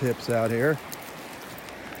worm tips out here.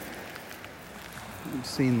 I've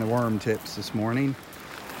seen the worm tips this morning.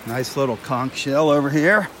 Nice little conch shell over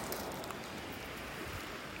here.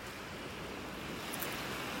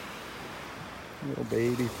 Little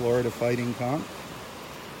baby Florida fighting conch.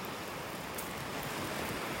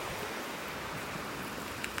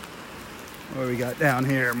 What do we got down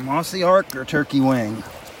here? Mossy arc or turkey wing?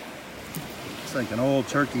 It's like an old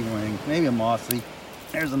turkey wing, maybe a mossy.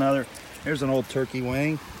 There's another. There's an old turkey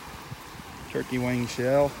wing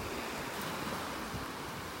shell.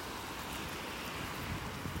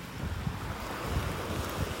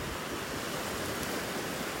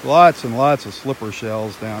 Lots and lots of slipper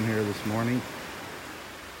shells down here this morning.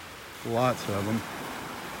 Lots of them.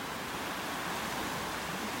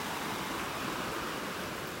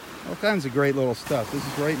 All kinds of great little stuff. This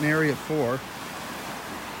is right in Area 4.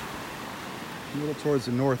 A little towards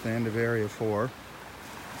the north end of Area 4.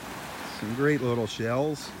 Some great little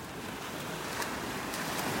shells.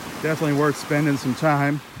 Definitely worth spending some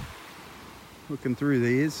time looking through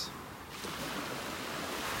these.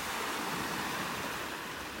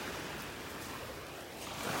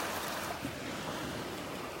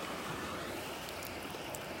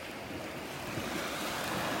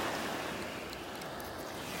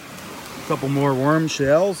 A couple more worm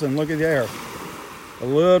shells, and look at there. A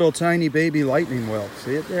little tiny baby lightning whelk.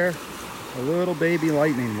 See it there? A little baby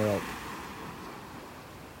lightning whelk.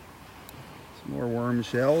 Some more worm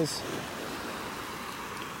shells.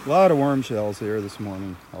 A lot of worm shells here this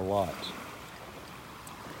morning. A lot.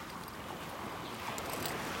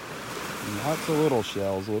 And lots of little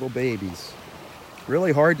shells, little babies.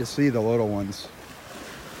 Really hard to see the little ones.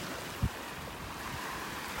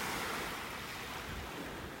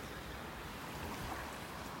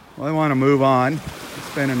 Well, I want to move on. It's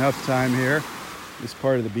spent enough time here, this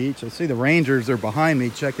part of the beach. I see the rangers are behind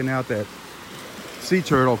me checking out that sea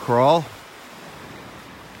turtle crawl.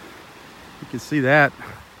 You can see that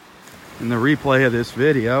in the replay of this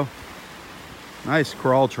video. Nice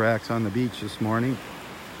crawl tracks on the beach this morning.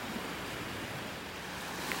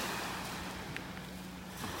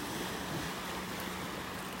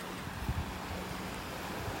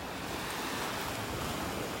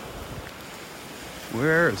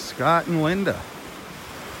 Where is Scott and Linda?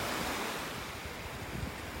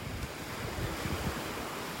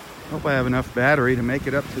 Hope I have enough battery to make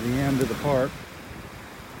it up to the end of the park.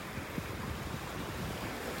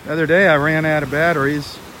 The other day I ran out of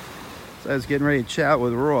batteries, so I was getting ready to chat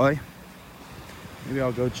with Roy. Maybe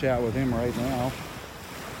I'll go chat with him right now.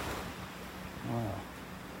 Wow,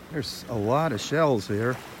 there's a lot of shells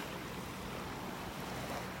here.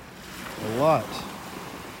 A lot.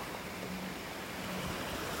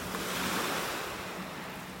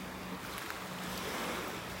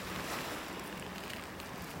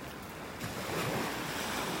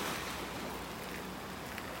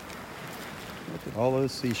 Look at all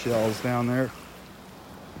those seashells down there.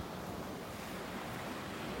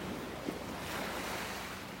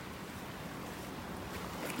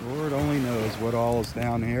 Lord only knows what all is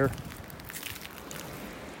down here.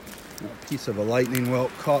 A piece of a lightning whelk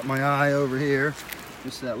caught my eye over here.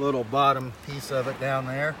 Just that little bottom piece of it down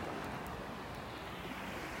there.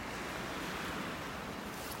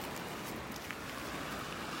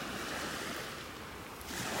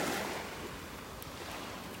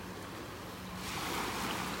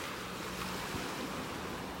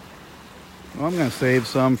 Well, I'm going to save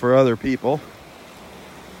some for other people.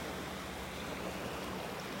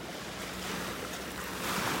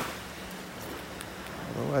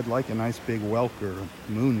 Although I'd like a nice big whelk or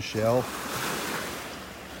moon shell.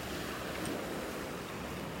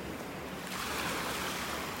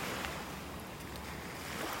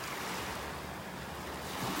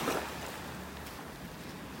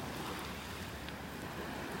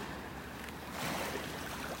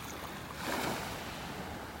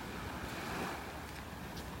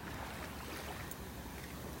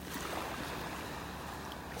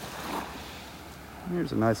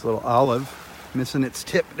 Here's a nice little olive, missing its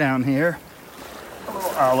tip down here. A little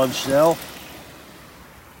olive shell.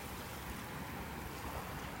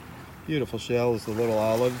 Beautiful shells, the little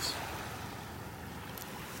olives.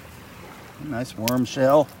 A nice worm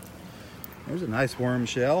shell. There's a nice worm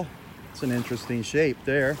shell. It's an interesting shape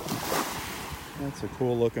there. That's a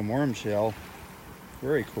cool looking worm shell.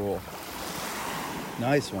 Very cool.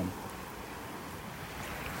 Nice one.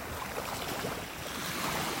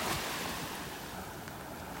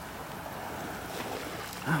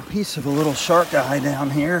 A piece of a little shark eye down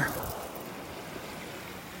here.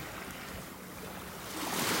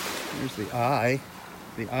 Here's the eye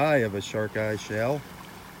of a shark eye shell.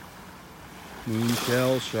 Moon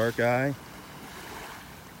shell, shark eye.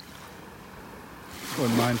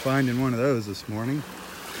 Wouldn't mind finding one of those this morning.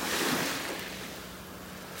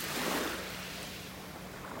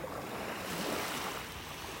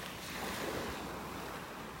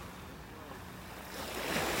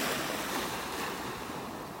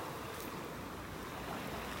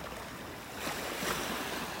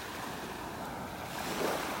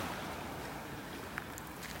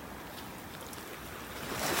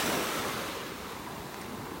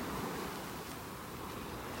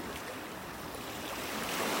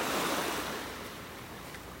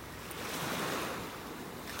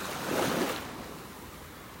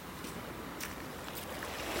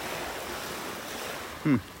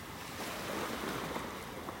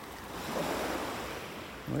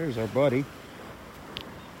 There's our buddy.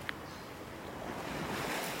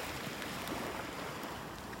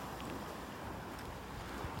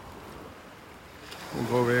 We'll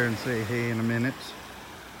go over there and say hey in a minute.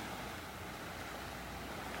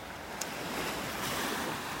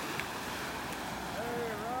 Hey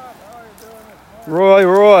Rob, how are you doing this morning?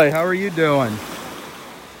 Roy, how are you doing?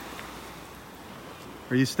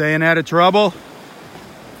 Are you staying out of trouble?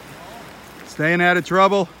 Staying out of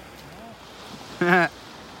trouble? That's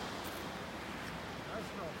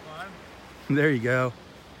no fun. There you go.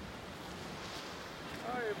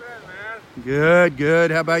 How you been, man? Good,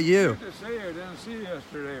 good. How about you? Good to see you. Didn't see you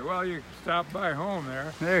yesterday. Well, you stopped by home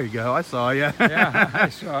there. There you go. I saw you. Yeah, I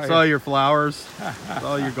saw you. Saw your flowers.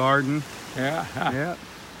 Saw your garden. Yeah. Yeah.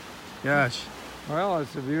 Gosh. Well,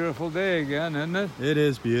 it's a beautiful day again, isn't it? It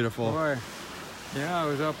is beautiful. Boy. Yeah, I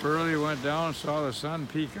was up early, went down, saw the sun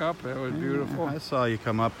peek up. That was beautiful. I saw you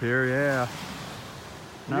come up here, yeah.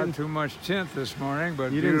 Not too much tint this morning, but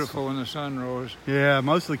beautiful when the sun rose. Yeah,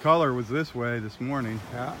 mostly color was this way this morning.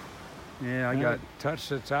 Yeah. Yeah, I And got... it touched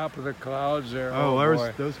the top of the clouds there. Oh,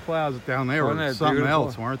 boy. those clouds down there Wasn't were that something beautiful?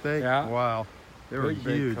 else, weren't they? Yeah. Wow. They were Big,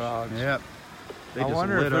 big huge. clouds. Yep. They I just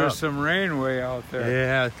wonder lit if there's up. some rain way out there.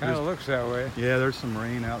 Yeah. Kind of looks that way. Yeah, there's some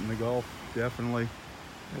rain out in the Gulf, definitely.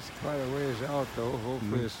 It's quite a ways out though.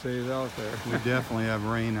 Hopefully it stays out there. We definitely have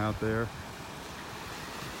rain out there.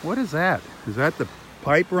 What is that? Is that the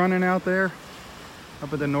pipe running out there?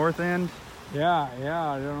 Up at the north end? Yeah,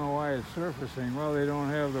 I don't know why it's surfacing. Well, they don't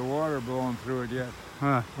have the water blowing through it yet.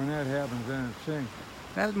 Huh. When that happens, then it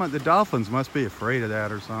sinks. The dolphins must be afraid of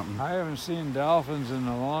that or something. I haven't seen dolphins in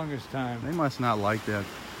the longest time. They must not like that,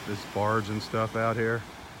 this barge and stuff out here.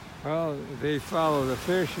 Well, they follow the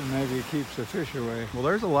fish and maybe it keeps the fish away. Well,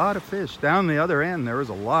 there's a lot of fish. Down the other end, there was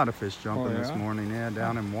a lot of fish jumping this yeah? morning. Yeah,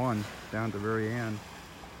 down in one, down at the very end.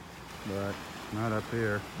 But not up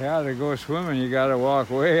here. Yeah, to go swimming, you got to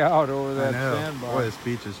walk way out over that I know. sandbar. Boy, this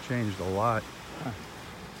beach has changed a lot.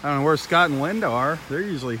 I don't know where Scott and Linda are. They're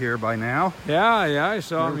usually here by now. Yeah, I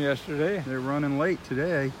saw them yesterday. They're running late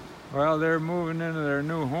today. Well, they're moving into their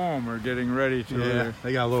new home or getting ready to. Yeah,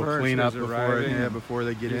 they got a little cleanup before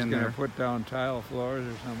they get in there. He's going to put down tile floors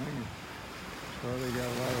or something. So they got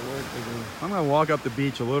a lot of work to do. I'm going to walk up the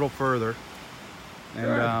beach a little further.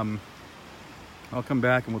 And I'll come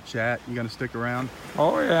back and we'll chat. You going to stick around?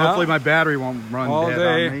 Oh, yeah. Hopefully my battery won't run all dead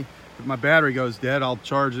day. on me. If my battery goes dead, I'll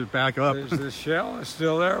charge it back up. The shell is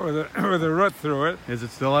still there with a root through it. Is it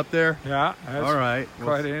still up there? Yeah. That's all right.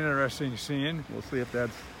 Quite an interesting scene. We'll see if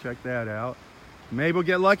check that out. Maybe we'll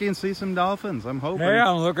get lucky and see some dolphins. I'm hoping. Hey,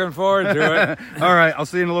 I'm looking forward to it. All right. I'll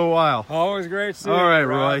see you in a little while. Always great seeing you. All right,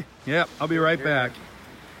 Rob. Roy. Yep. I'll be right back.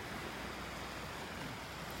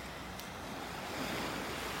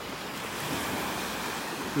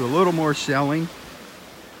 Do a little more shelling.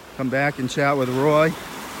 Come back and chat with Roy.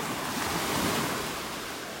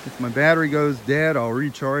 If my battery goes dead, I'll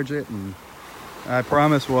recharge it, and I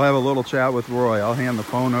promise we'll have a little chat with Roy. I'll hand the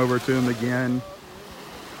phone over to him again,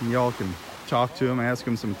 and y'all can talk to him, ask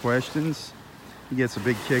him some questions. He gets a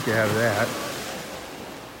big kick out of that.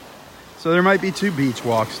 So there might be 2 beach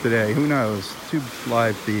walks today. Who knows? 2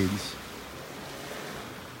 live feeds.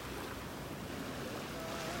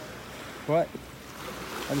 What?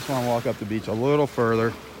 I just want to walk up the beach a little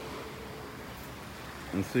further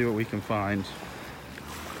and see what we can find.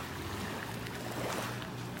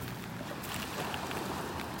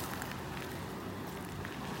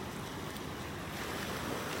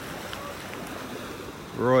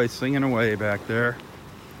 Roy singing away back there,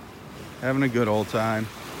 having a good old time.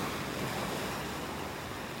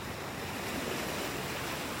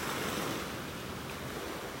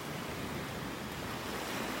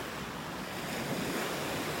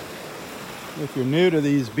 If you're new to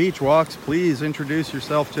these beach walks, please introduce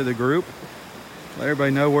yourself to the group. Let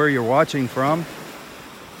everybody know where you're watching from.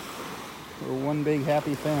 We're one big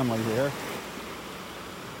happy family here.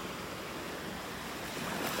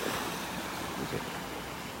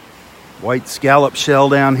 White scallop shell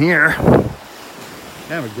down here.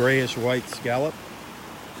 Kind of a grayish white scallop.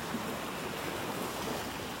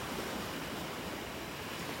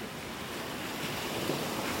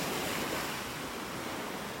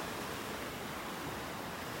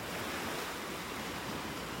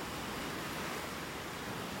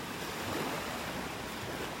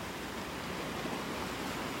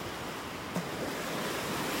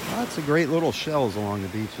 Lots of great little shells along the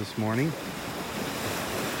beach this morning.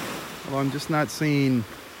 Well, I'm just not seeing,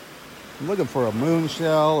 I'm looking for a moon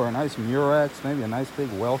shell or a nice murex, maybe a nice big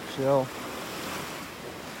whelk shell.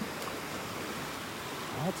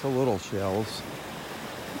 Lots of little shells.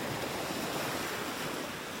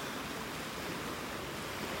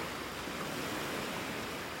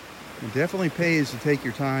 It definitely pays to take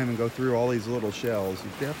your time and go through all these little shells.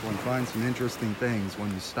 You definitely find some interesting things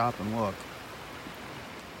when you stop and look.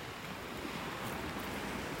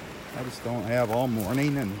 I just don't have all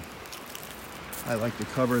morning, and I like to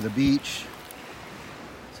cover the beach.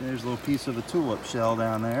 So there's a little piece of a tulip shell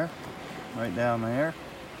down there, right down there.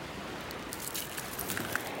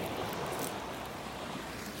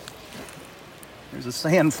 There's a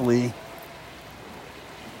sand flea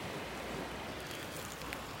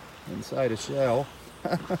inside a shell.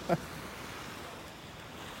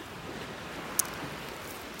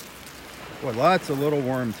 Boy, lots of little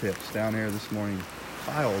worm tips down here this morning.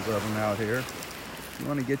 Piles of them out here. If you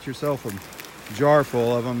want to get yourself a jar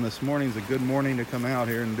full of them, this morning's a good morning to come out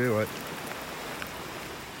here and do it.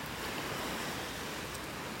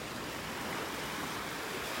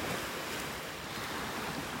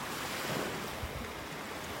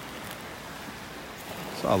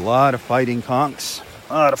 Saw a lot of fighting conchs.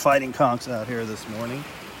 A lot of fighting conchs out here this morning.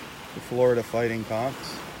 The Florida fighting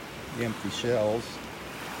conchs. The empty shells.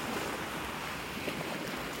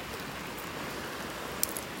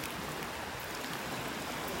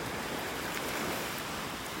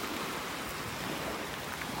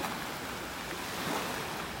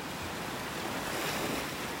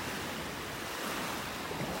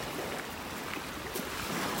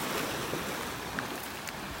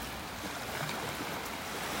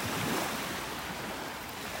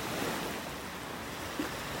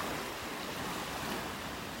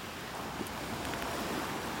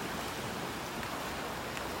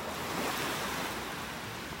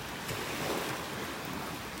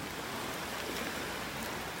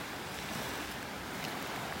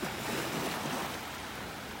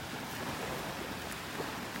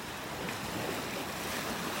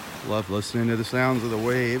 Love listening to the sounds of the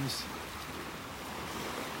waves.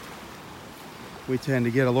 We tend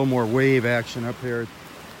to get a little more wave action up here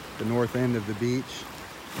at the north end of the beach.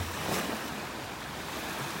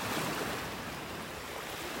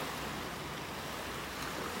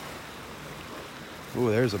 Ooh,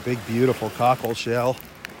 there's a big, beautiful cockle shell.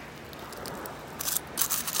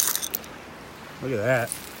 Look at that.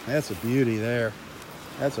 That's a beauty there.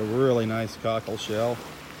 That's a really nice cockle shell.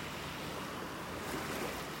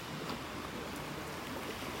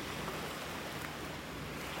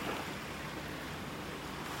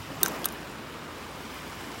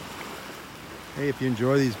 Hey, if you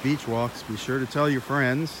enjoy these beach walks, be sure to tell your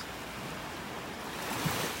friends.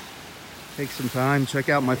 Take some time, check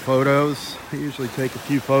out my photos. I usually take a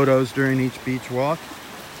few photos during each beach walk.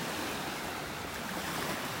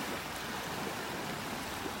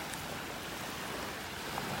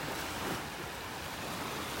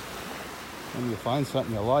 When you find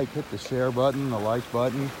something you like, hit the share button, the like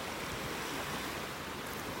button.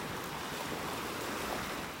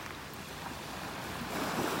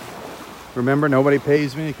 Remember, nobody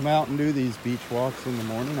pays me to come out and do these beach walks in the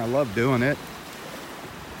morning. I love doing it.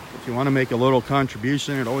 If you want to make a little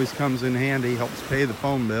contribution, it always comes in handy, helps pay the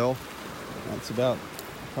phone bill. That's about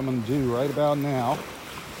coming due right about now.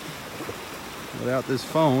 Without this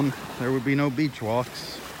phone, there would be no beach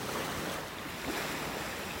walks.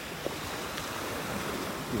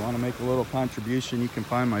 If you want to make a little contribution, you can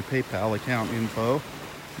find my PayPal account info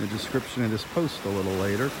the description of this post a little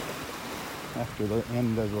later, after the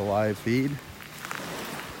end of the live feed.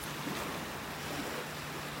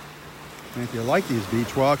 And if you like these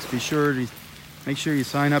beach walks, be sure to make sure you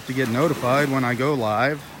sign up to get notified when I go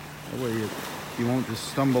live. That way you won't just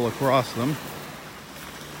stumble across them.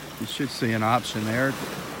 You should see an option there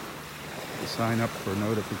to sign up for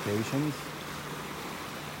notifications.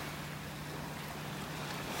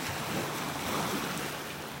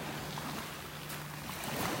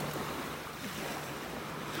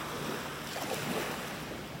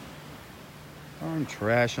 Darn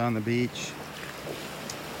trash on the beach.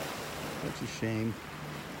 Such a shame.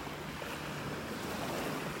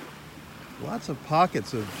 Lots of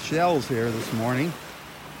pockets of shells here this morning.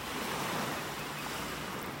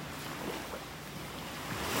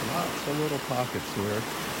 Lots of little pockets here.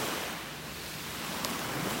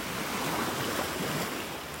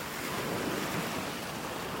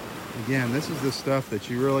 Again, this is the stuff that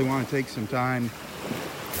you really want to take some time,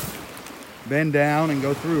 bend down and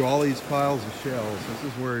go through all these piles of shells. This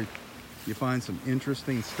is where you find some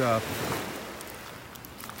interesting stuff.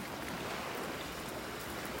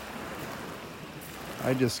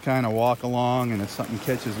 I just kind of walk along, and if something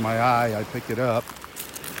catches my eye, I pick it up.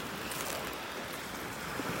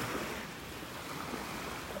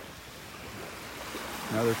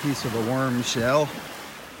 Another piece of a worm shell.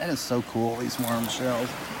 That is so cool, these worm shells.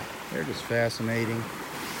 They're just fascinating.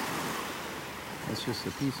 That's just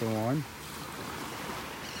a piece of one.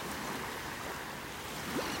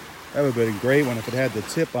 That would have been a great one if it had the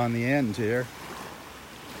tip on the end here.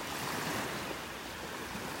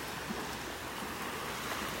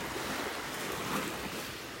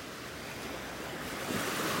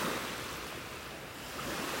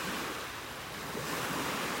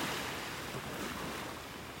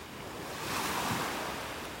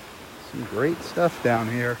 Some great stuff down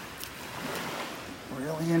here.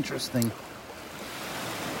 Really interesting.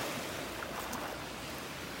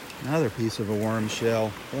 Another piece of a worm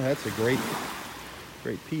shell. Oh, that's a great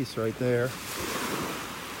piece right there.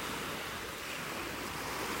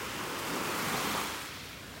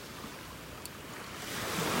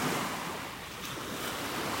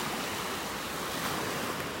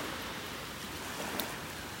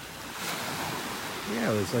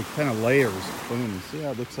 Yeah, there's like kind of layers. Boom. See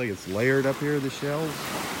how it looks like it's layered up here, the shells?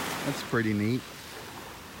 That's pretty neat.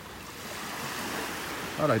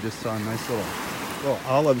 Thought I just saw a nice little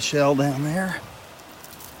olive shell down there.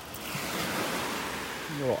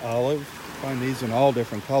 A little olive. Find these in all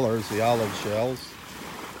different colors, the olive shells.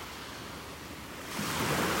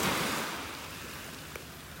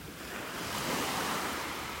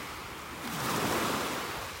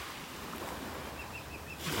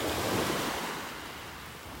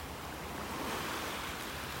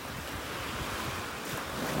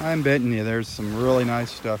 I'm betting you there's some really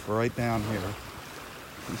nice stuff right down here.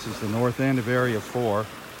 This is the north end of Area 4,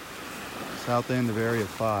 south end of Area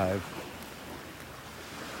 5.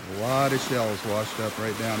 A lot of shells washed up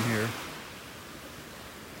right down here.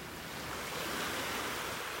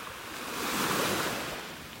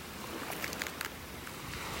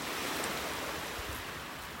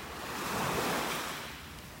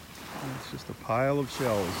 It's just a pile of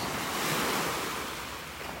shells.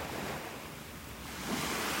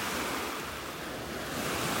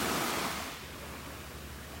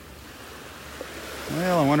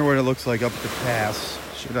 Well, I wonder what it looks like up the pass.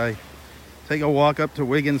 Should I take a walk up to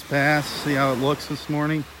Wiggins Pass, see how it looks this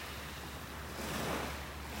morning?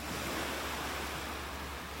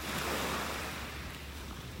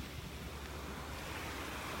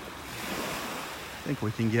 I think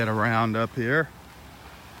we can get around up here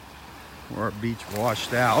where our beach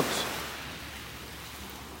washed out.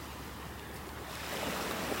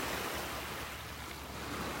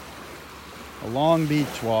 A long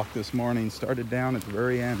beach walk this morning. Started down at the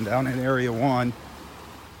very end, down in Area 1.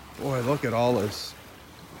 Boy, look at all this.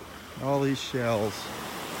 All these shells.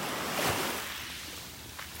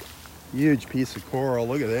 Huge piece of coral.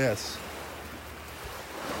 Look at this.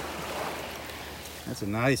 That's a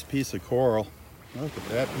nice piece of coral. Look at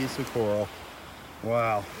that piece of coral.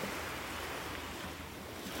 Wow.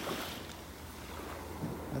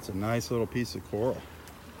 That's a nice little piece of coral.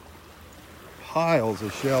 Piles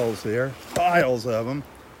of shells here. Piles of them.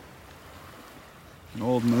 An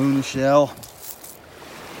old moon shell.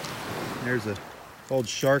 There's a old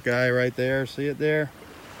shark eye right there. See it there?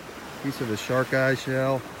 Piece of a shark eye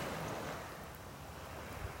shell.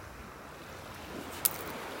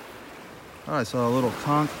 Oh, I saw a little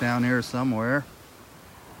conch down here somewhere.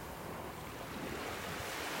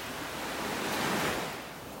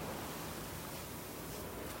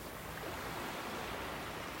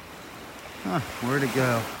 Huh, where'd it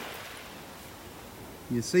go?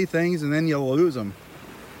 You see things and then you lose them.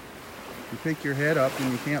 You pick your head up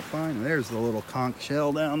and you can't find them. There's the little conch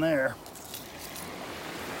shell down there.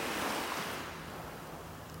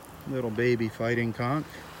 Little baby fighting conch.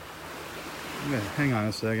 Hang on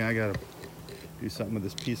a second, I gotta do something with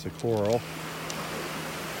this piece of coral.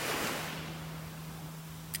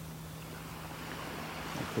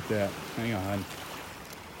 I'll put that, hang on.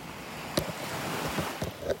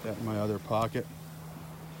 Put that in my other pocket.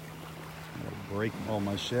 I'll break all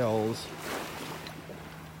my shells.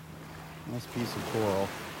 Nice piece of coral.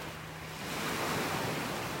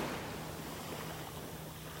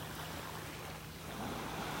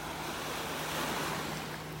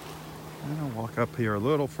 And I'll walk up here a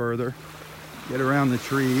little further, get around the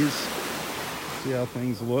trees, see how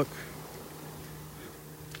things look.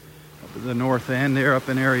 Up at the north end there, up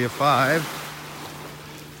in Area 5.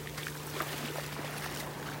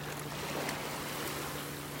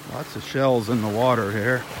 Lots of shells in the water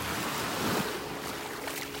here.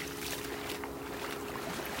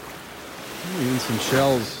 Even some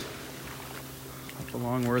shells up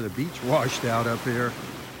along where the beach washed out up here.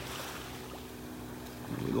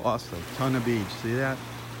 We lost a ton of beach, see that?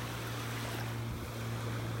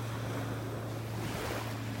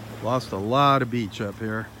 Lost a lot of beach up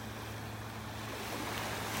here.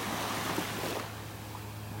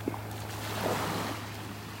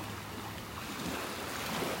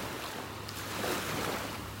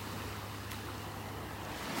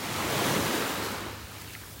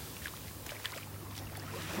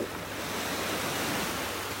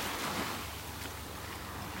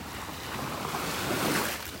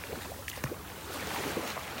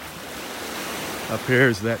 Up here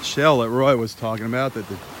is that shell that Roy was talking about that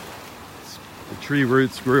the tree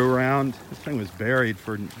roots grew around. This thing was buried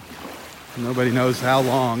for nobody knows how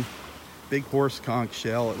long. Big horse conch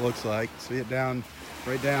shell it looks like. See it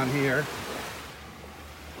right down here.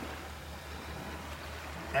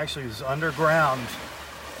 Actually it was underground.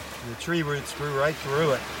 The tree roots grew right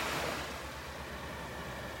through it.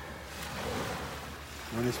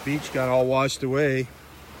 When this beach got all washed away,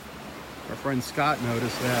 our friend Scott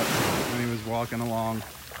noticed that when he was walking along.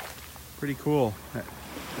 Pretty cool.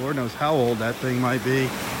 Lord knows how old that thing might be.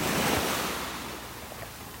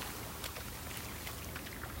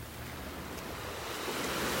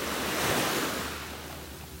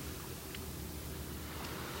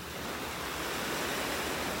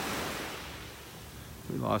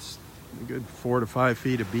 We lost a good 4 to 5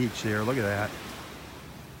 feet of beach here. Look at that.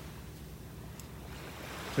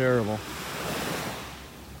 Terrible.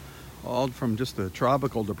 All from just a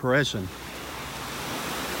tropical depression.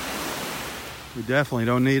 We definitely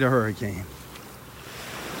don't need a hurricane.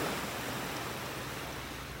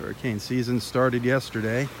 Hurricane season started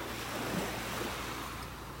yesterday.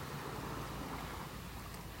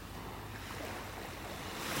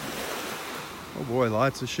 Oh boy,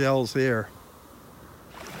 lots of shells here.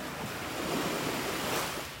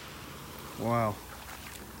 Wow.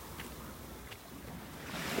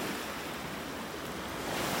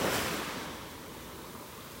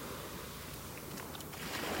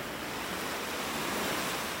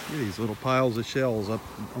 Look at these little piles of shells up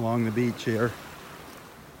along the beach here.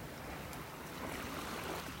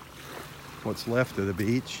 What's left of the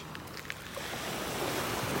beach.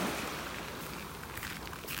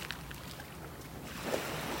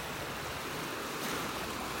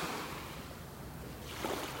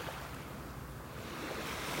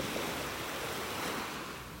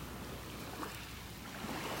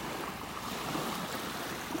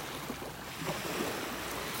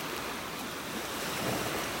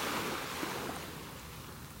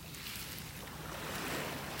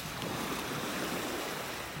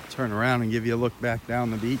 Turn around and give you a look back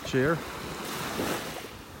down the beach here.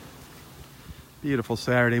 Beautiful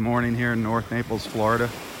Saturday morning here in North Naples, Florida.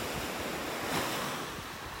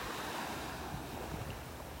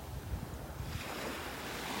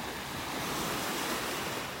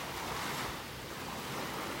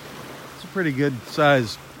 It's a pretty good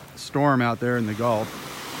sized storm out there in the Gulf.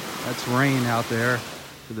 That's rain out there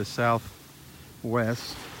to the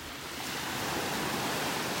southwest.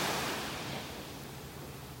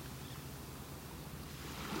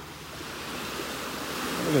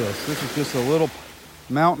 Look at this. This is just a little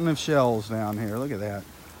mountain of shells down here. Look at that.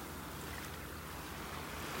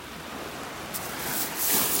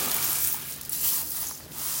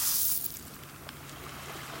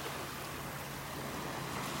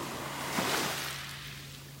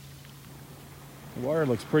 The water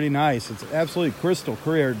looks pretty nice. It's absolutely crystal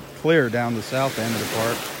clear down the south end of the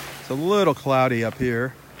park. It's a little cloudy up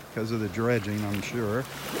here because of the dredging, I'm sure.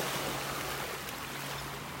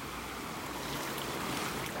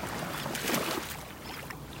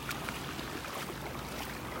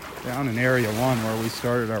 Down in Area 1 where we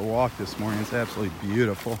started our walk this morning, it's absolutely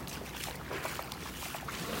beautiful.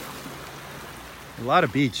 A lot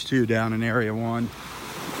of beach too down in Area 1.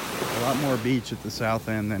 A lot more beach at the south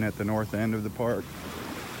end than at the north end of the park.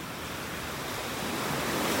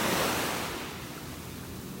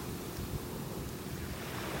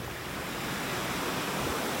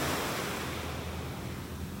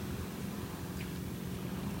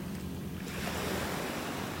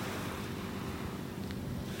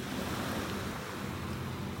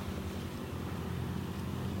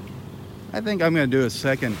 I think I'm going to do a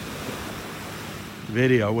second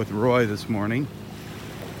video with Roy this morning,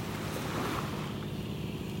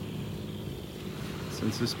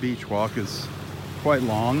 since this beach walk is quite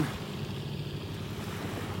long.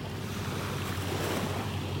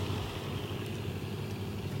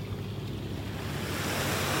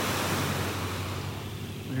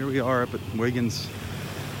 Here we are up at Wiggins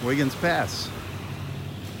Pass.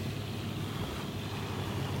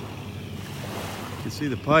 You can see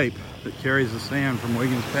the pipe that carries the sand from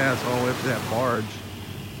Wiggins Pass all the way up to that barge.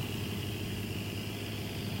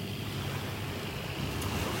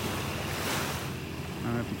 I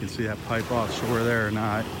don't know if you can see that pipe offshore there or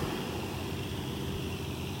not.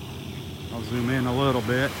 I'll zoom in a little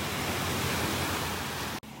bit.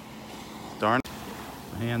 Darn it,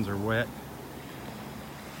 my hands are wet.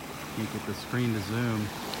 Can't get the screen to zoom.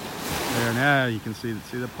 There, now you can see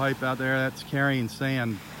the pipe out there. That's carrying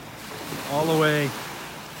sand all the way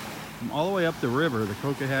up the river, the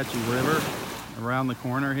Cocohatchee River, around the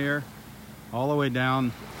corner here, all the way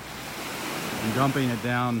down, and dumping it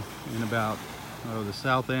down in about the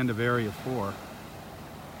south end of Area 4.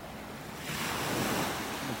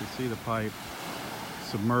 You can see the pipe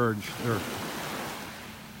submerged or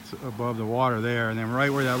above the water there, and then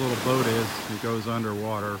right where that little boat is, it goes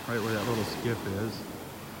underwater, right where that little skiff is.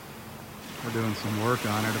 We're doing some work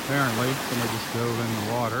on it. Apparently, somebody just dove in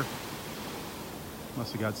the water.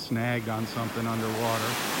 Must have got snagged on something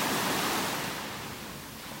underwater.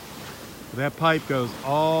 But that pipe goes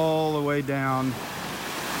all the way down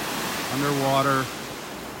underwater,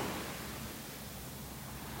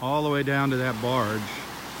 all the way down to that barge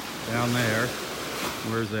down there.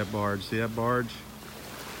 Where's that barge? See that barge?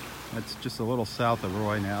 That's just a little south of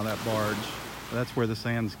Roy now, that barge. That's where the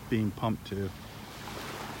sand's being pumped to.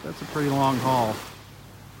 That's a pretty long haul.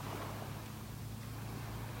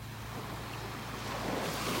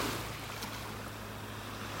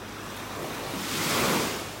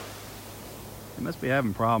 They must be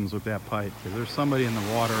having problems with that pipe because there's somebody in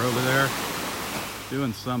the water over there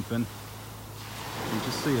doing something. You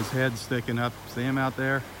just see his head sticking up. See him out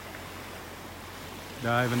there?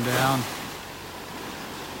 Diving down.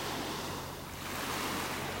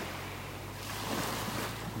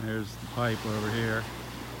 There's the pipe over here.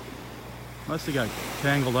 Must have got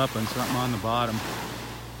tangled up in something on the bottom.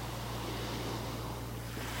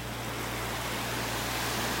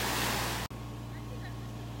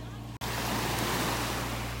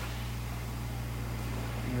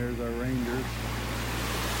 There's our Rangers.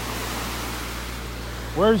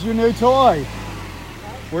 Where's your new toy?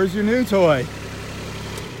 Where's your new toy?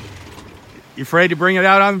 You afraid to bring it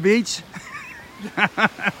out on the beach?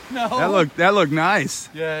 No. That looked nice.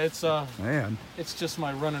 Yeah, it's man. It's just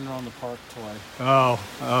my running around the park toy. Oh,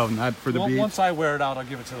 not for the beach. Once I wear it out, I'll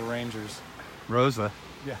give it to the Rangers. Rosa.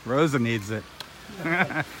 Yeah. Rosa needs it.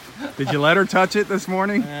 Did you let her touch it this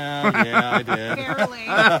morning? Yeah, I did. Barely.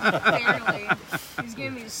 He's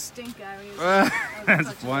giving me a stink eye.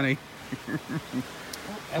 That's funny.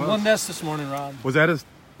 And one nest this morning, Rob. Was that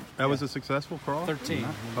was a successful crawl? 13.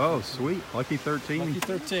 Oh, sweet. Lucky 13. Lucky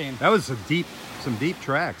 13. That was some deep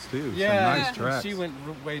tracks too. Yeah, some nice tracks. She went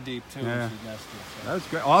way deep too. Yeah. When she nested, so. That was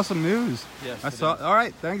great. Awesome news. Yes, I saw. All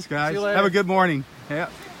right, thanks guys. See you later. Have a good morning. Yeah.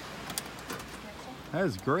 That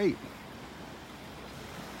is great.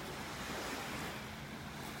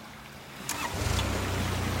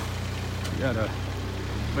 Let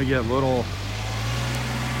me get a little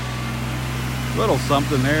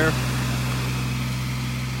something there.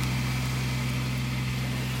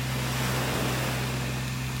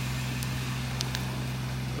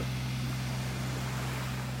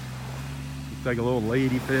 Looks like a little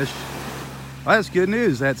ladyfish. Well, that's good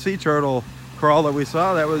news. That sea turtle crawl that we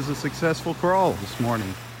saw, that was a successful crawl this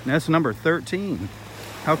morning. And that's number 13.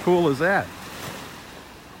 How cool is that?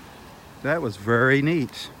 That was very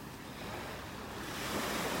neat.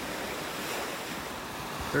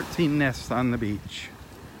 13 nests on the beach.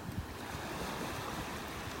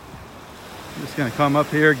 I'm just gonna come up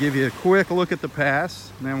here, give you a quick look at the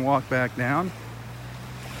pass, and then walk back down.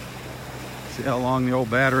 See how long the old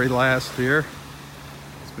battery lasts here.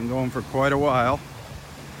 It's been going for quite a while.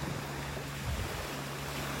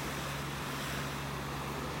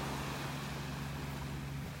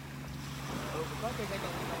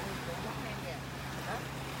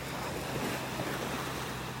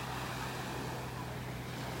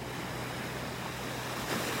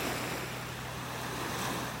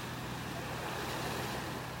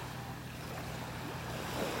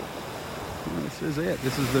 This is it.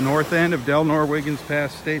 This is the north end of Del Nor-Wiggins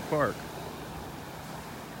Pass State Park.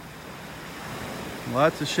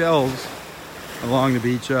 Lots of shells along the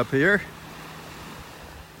beach up here.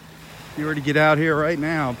 If you were to get out here right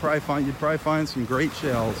now, you'd probably find some great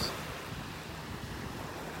shells.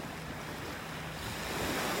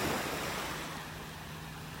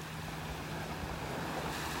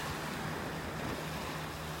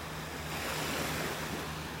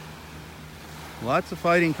 Lots of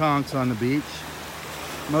fighting conchs on the beach.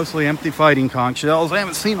 Mostly empty fighting conch shells. I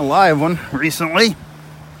haven't seen a live one recently.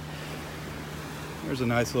 There's a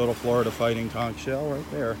nice little Florida fighting conch shell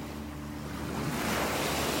right there.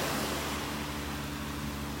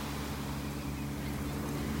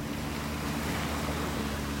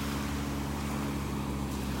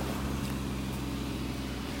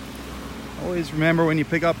 Always remember, when you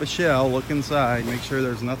pick up a shell, look inside. Make sure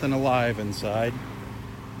there's nothing alive inside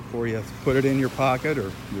before you put it in your pocket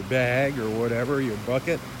or your bag or whatever, your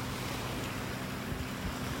bucket.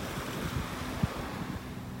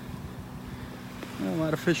 A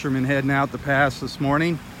lot of fishermen heading out the pass this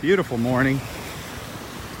morning. Beautiful morning.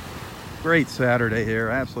 Great Saturday here.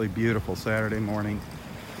 Absolutely beautiful Saturday morning.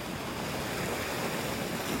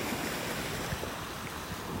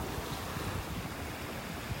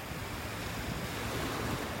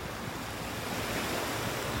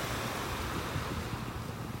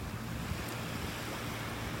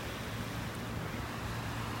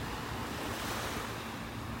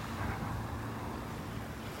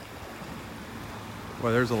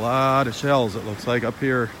 Boy, there's a lot of shells, it looks like, up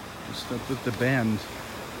here, just up at the bend.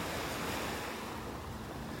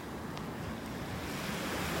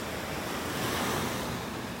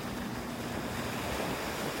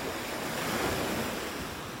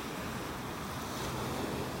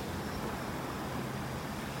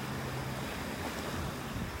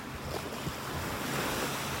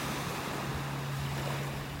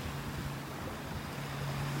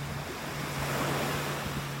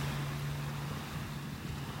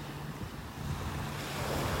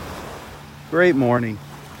 Great morning.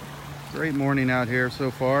 Great morning out here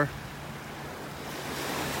so far.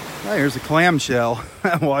 Oh, here's a clamshell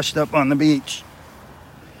washed up on the beach.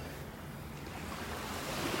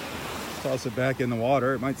 Toss it back in the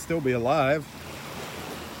water. It might still be alive.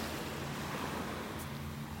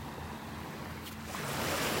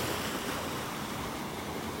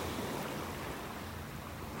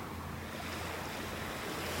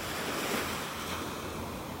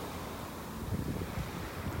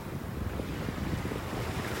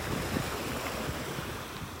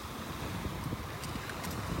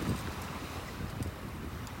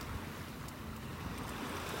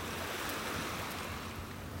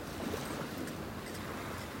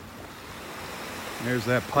 There's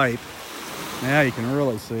that pipe. Now you can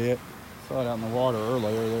really see it. Saw it out in the water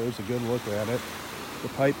earlier. There's a good look at it. The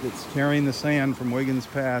pipe that's carrying the sand from Wiggins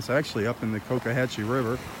Pass, actually up in the Cocohatchee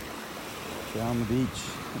River, down the beach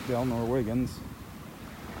at Del Nor-Wiggins.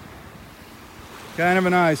 Kind of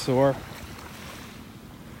an eyesore.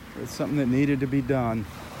 It's something that needed to be done.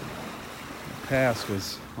 The pass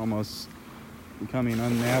was almost becoming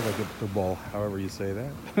unnavigable, however you say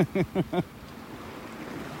that.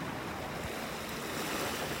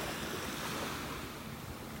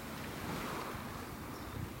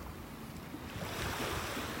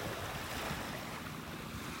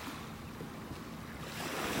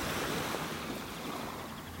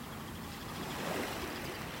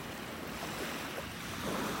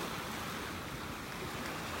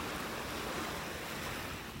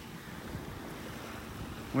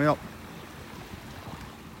 Well,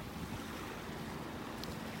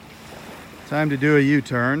 time to do a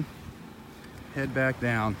U-turn. Head back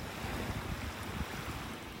down.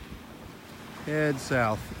 Head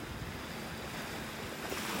south.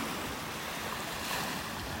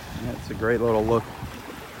 That's a great little look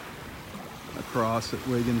across at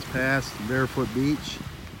Wiggins Pass, Barefoot Beach.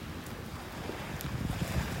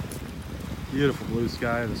 Beautiful blue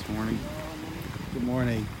sky this morning. Good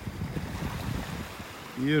morning.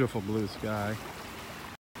 Beautiful blue sky.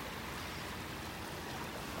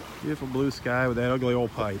 Beautiful blue sky with that ugly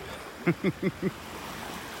old pipe.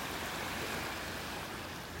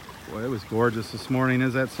 Boy, it was gorgeous this morning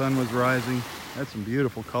as that sun was rising. Had some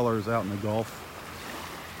beautiful colors out in the Gulf.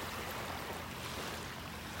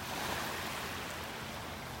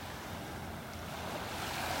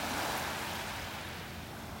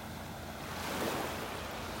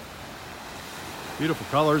 Beautiful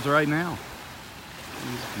colors right now.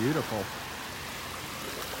 It's beautiful.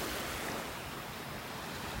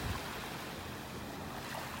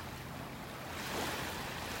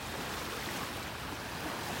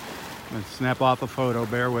 Let's snap off a photo,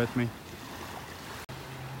 bear with me.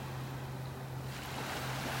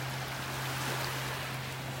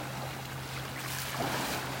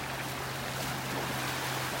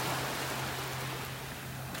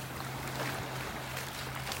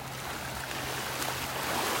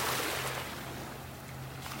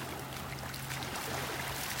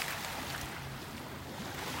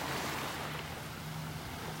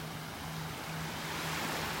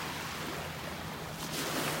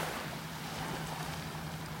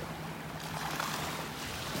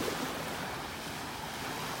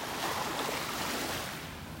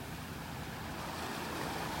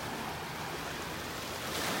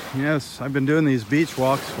 Yes, I've been doing these beach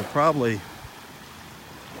walks for probably,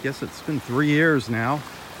 I guess it's been 3 years now.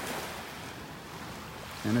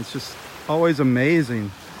 And it's just always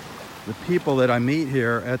amazing the people that I meet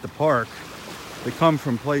here at the park. They come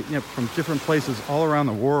from from different places all around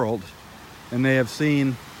the world, and they have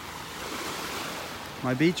seen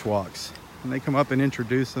my beach walks. And they come up and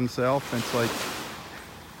introduce themselves, and it's like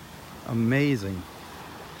amazing.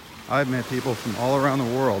 I've met people from all around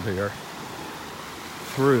the world here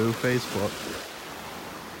through Facebook.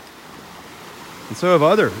 And so have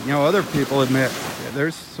other people have met.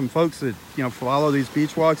 There's some folks that, follow these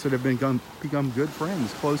beach walks that have become good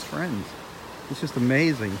friends, close friends. It's just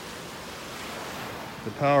amazing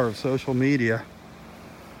the power of social media.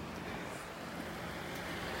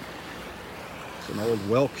 It's an old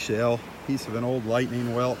whelk shell, piece of an old lightning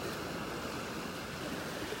whelk.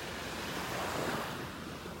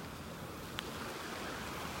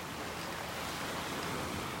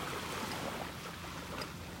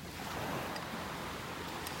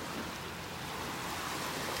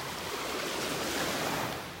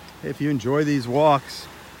 If you enjoy these walks,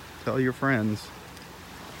 tell your friends.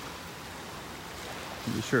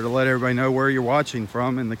 Be sure to let everybody know where you're watching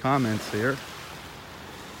from in the comments here.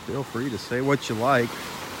 Feel free to say what you like,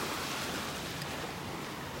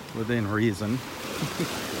 within reason.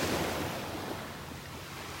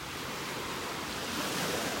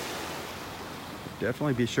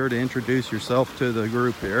 Definitely be sure to introduce yourself to the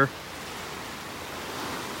group here.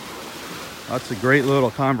 Lots of great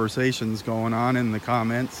little conversations going on in the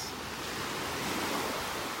comments.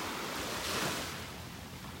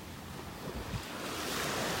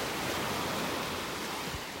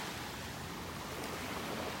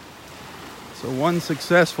 So one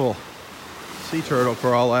successful sea turtle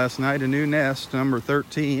crawl last night, a new nest, number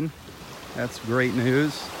 13. That's great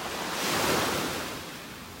news.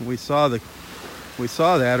 We saw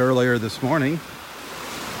that earlier this morning.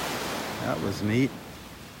 That was neat.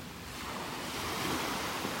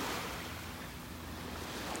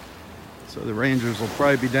 So the rangers will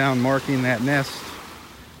probably be down marking that nest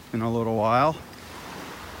in a little while.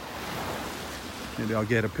 Maybe I'll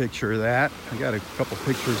get a picture of that. I got a couple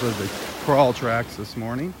pictures of the crawl tracks this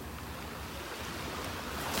morning.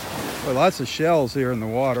 Well, lots of shells here in the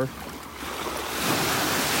water,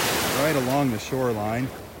 right along the shoreline.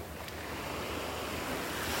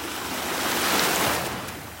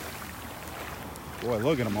 Boy,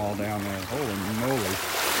 look at them all down there. Holy moly.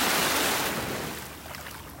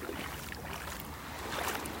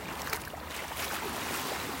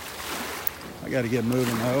 I got to get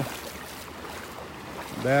moving though.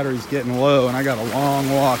 The battery's getting low and I got a long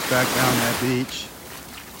walk back down that beach.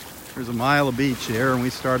 There's a mile of beach here, and we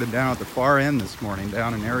started down at the far end this morning,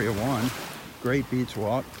 down in Area 1. Great beach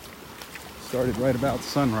walk. Started right about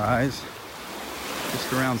sunrise,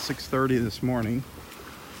 just around 6:30 this morning.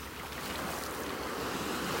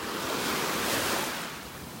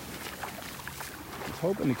 I was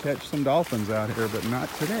hoping to catch some dolphins out here, but not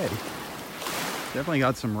today. Definitely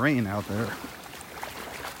got some rain out there,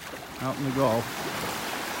 out in the Gulf.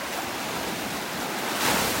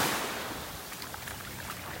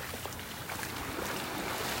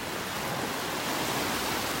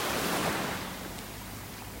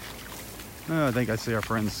 Oh, I think I see our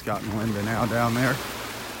friends Scott and Linda now down there.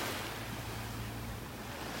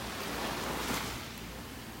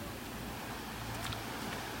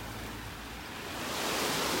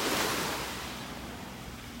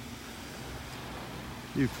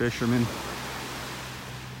 You fishermen.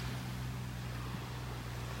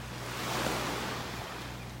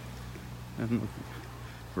 And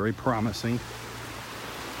very promising.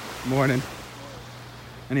 Morning.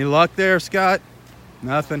 Any luck there, Scott?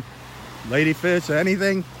 Nothing. Ladyfish,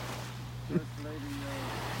 anything? Just lady,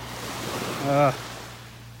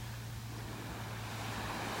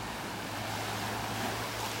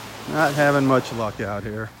 Not having much luck out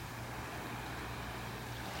here.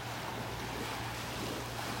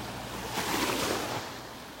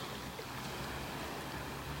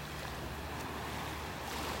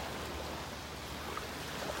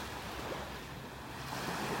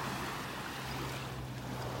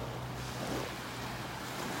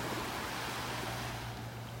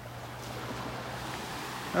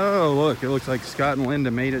 Oh, look, it looks like Scott and Linda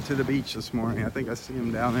made it to the beach this morning. I think I see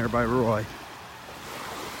them down there by Roy.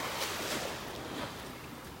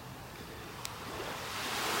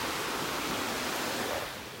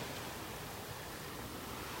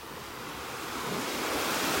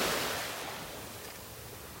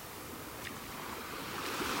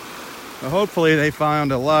 Well, hopefully they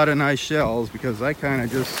found a lot of nice shells, because I kind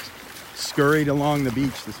of just scurried along the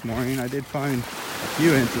beach this morning. I did find a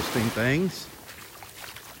few interesting things.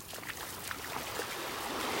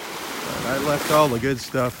 I left all the good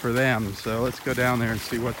stuff for them, so let's go down there and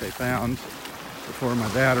see what they found before my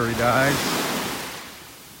battery dies.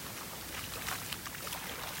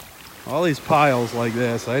 All these piles like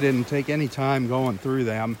this, I didn't take any time going through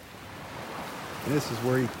them. This is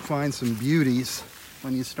where you find some beauties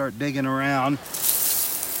when you start digging around.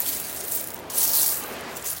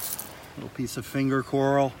 Little piece of finger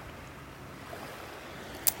coral.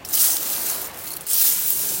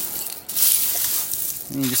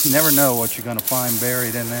 You just never know what you're going to find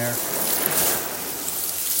buried in there.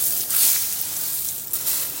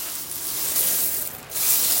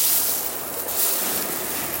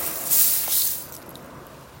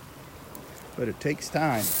 But it takes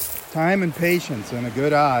time. Time and patience and a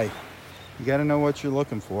good eye. You got to know what you're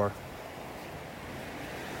looking for.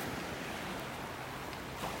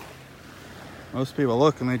 Most people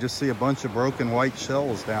look and they just see a bunch of broken white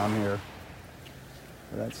shells down here.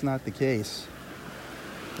 But that's not the case.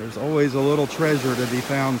 There's always a little treasure to be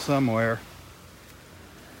found somewhere.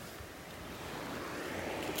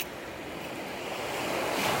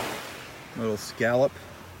 Little scallop.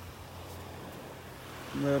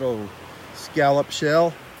 Little scallop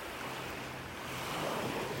shell.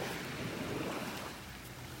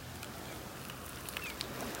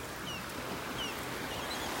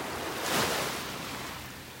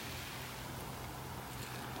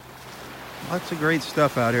 Lots of great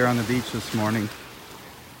stuff out here on the beach this morning.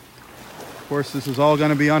 Of course, this is all going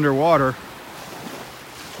to be underwater.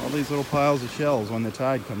 All these little piles of shells when the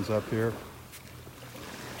tide comes up here.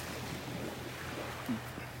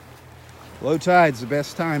 Low tide's the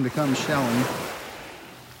best time to come shelling.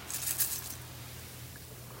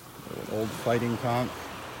 Little old fighting conch.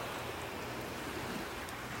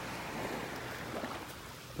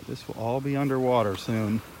 But this will all be underwater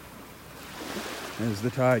soon as the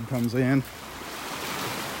tide comes in.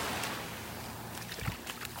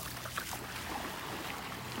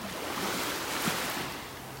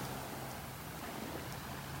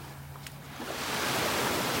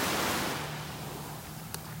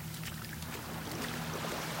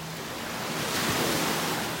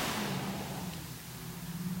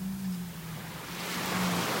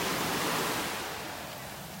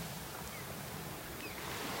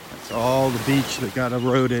 All the beach that got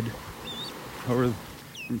eroded over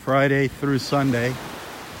from Friday through Sunday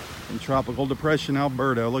in Tropical Depression,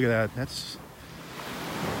 Alberta. Look at that.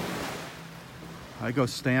 I go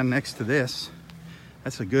stand next to this.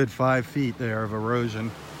 That's a good 5 feet there of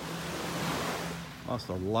erosion. Lost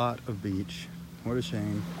a lot of beach. What a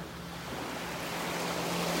shame.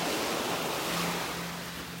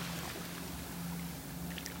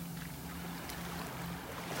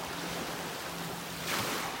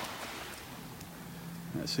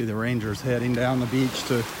 I see the rangers heading down the beach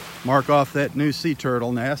to mark off that new sea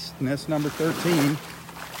turtle nest, nest number 13.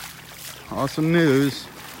 Awesome news.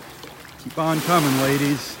 Keep on coming,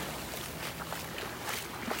 ladies.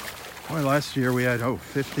 Boy, last year we had,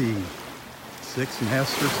 56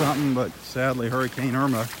 nests or something, but sadly Hurricane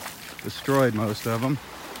Irma destroyed most of them.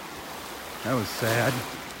 That was sad.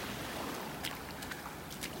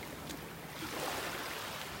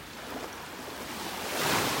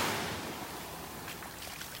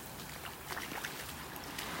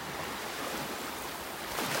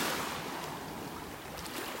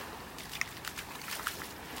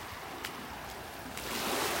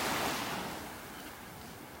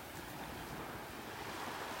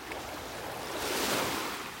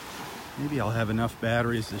 Maybe I'll have enough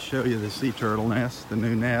batteries to show you the sea turtle nest, the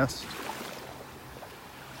new nest.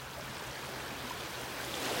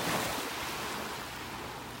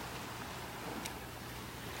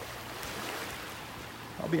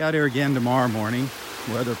 I'll be out here again tomorrow morning,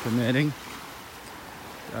 weather permitting.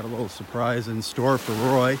 Got a little surprise in store for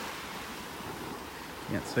Roy.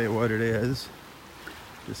 Can't say what it is.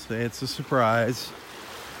 Just say it's a surprise.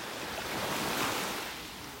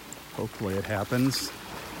 Hopefully it happens.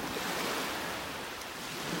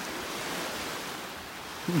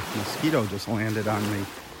 Mosquito just landed on me.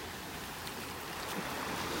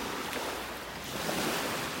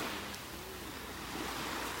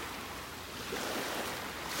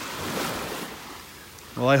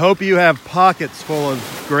 Well, I hope you have pockets full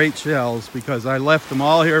of great shells because I left them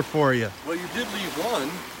all here for you. Well, you did leave one.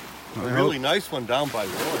 A really nice one down by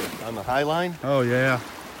Roy on the High Line. Oh, yeah.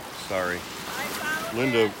 Sorry.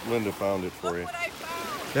 Linda found it for you.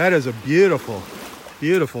 That is a beautiful,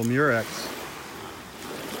 beautiful Murex.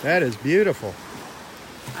 That is beautiful.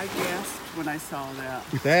 I gasped when I saw that.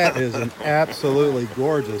 That is an absolutely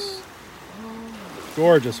gorgeous,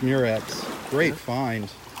 gorgeous Murex. Great find.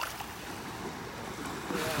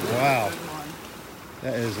 Wow.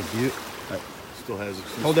 That is a beautiful. Still has it.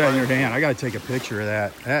 Hold that in your hand. I got to take a picture of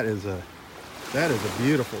that. That is a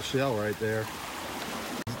beautiful shell right there.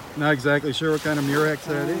 Not exactly sure what kind of Murex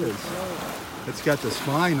that is. It's got the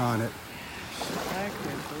spine on it. I can't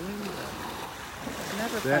believe it.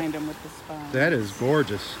 Never find them with the spine. That is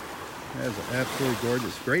gorgeous. That is absolutely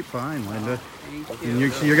gorgeous. Great find, Linda. Thank you.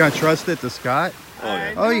 And you're gonna trust it to Scott? Oh,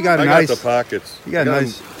 yeah. Oh, you got a I nice. got the pockets. You got a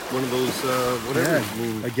nice. One of those, whatever.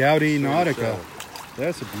 Yeah, a Gaudi Nautica.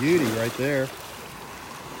 That's a beauty right there.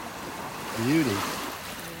 Beauty.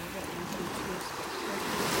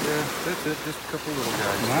 Yeah, that's it. Just a couple little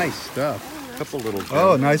guys. Nice stuff. A couple little.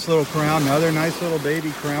 Oh, nice little crown. Another nice little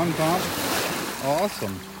baby crown pump.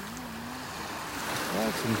 Awesome.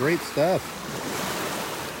 That's some great stuff.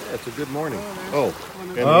 Yeah, it's a good morning. Oh,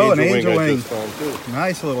 and an an angel I wing. just found too.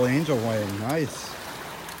 Nice little angel wing. Nice.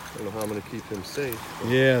 I don't know how I'm going to keep him safe.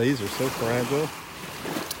 Yeah, these are so fragile.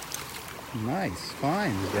 Nice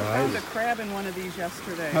finds, I found a guys. crab in one of these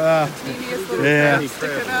yesterday. Ah, the teeniest little yeah. crab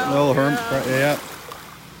sticking out. Little hermit, yeah. yeah.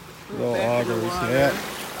 Little Back in the augers, water. yeah.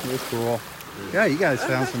 That's cool. Yeah, you guys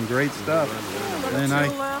found some great stuff. And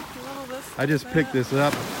I just picked this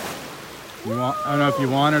up. You want? I don't know if you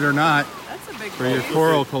want it or not That's a big for your piece.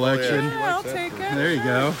 coral collection. Yeah, I'll take it. There you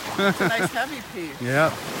go. It's a nice heavy piece.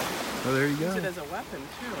 Yeah. So there you Use it go. as a weapon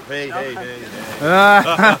too. Hey.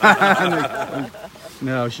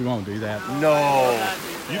 No, she won't do that. No.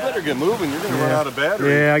 You better get moving. You're going to run out of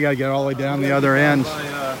battery. Yeah, I gotta get all the way down the other end.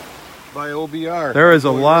 By OBR. There is a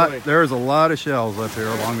lot. There is a lot of shells up here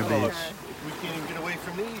along the beach. We can't even get away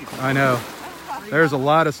from these. I know. There's a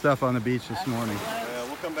lot of stuff on the beach this morning.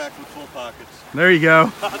 We'll come back with full pockets. There you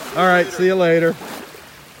go. All right, see you later.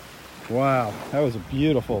 Wow, that was a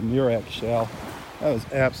beautiful Murex shell. That was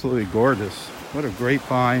absolutely gorgeous. What a great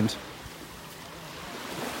find.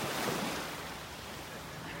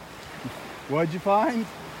 What'd you find?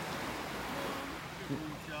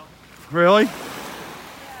 Really?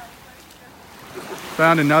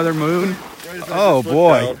 Found another moon? Oh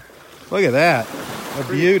boy. Look at that. A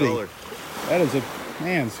beauty. That is a,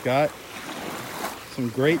 man, Scott. Some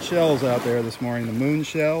great shells out there this morning. The moon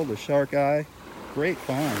shell, the shark eye. Great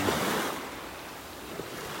find.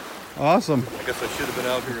 Awesome. I guess I should have been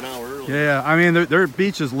out here an hour earlier. Yeah, I mean, their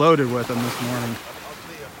beach is loaded with them this morning.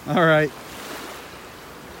 All right.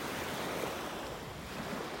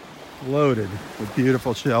 Loaded with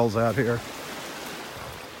beautiful shells out here.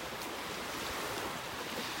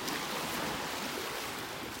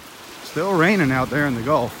 Still raining out there in the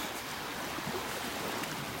Gulf.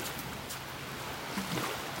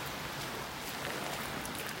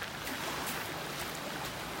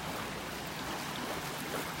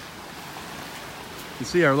 You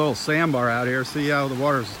see our little sandbar out here. See how the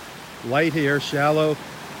water's light here, shallow,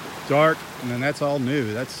 dark, and then that's all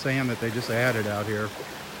new. That's sand that they just added out here,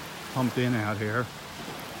 pumped in out here.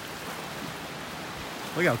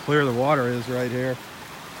 Look how clear the water is right here.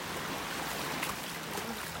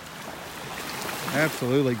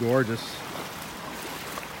 Absolutely gorgeous.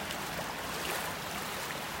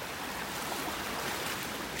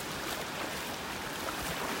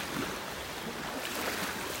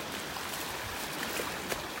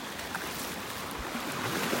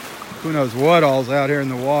 Who knows what all's out here in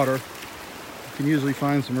the water. You can usually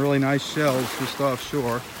find some really nice shells just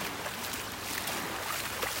offshore.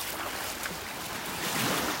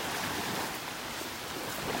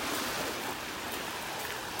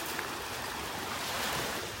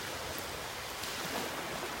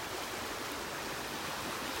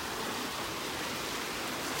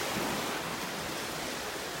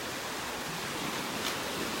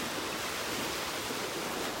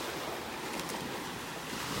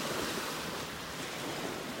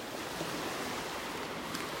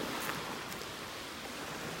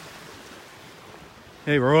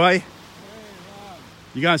 Hey, Roy.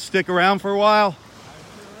 You gonna stick around for a while?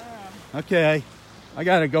 I Okay, I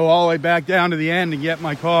gotta go all the way back down to the end and get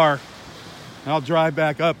my car. And I'll drive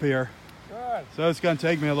back up here. Good. So it's gonna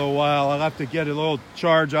take me a little while. I'll have to get a little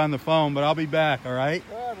charge on the phone, but I'll be back, all right?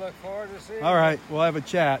 Good. Look forward to seeing All right, we'll have a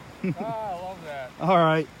chat. you. Oh, I love that. All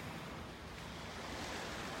right.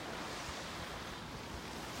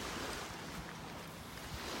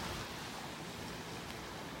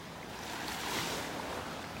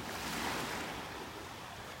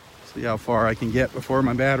 See how far I can get before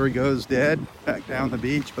my battery goes dead. Back down the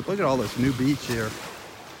beach. But look at all this new beach here.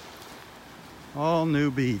 All new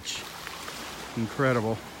beach.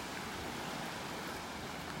 Incredible.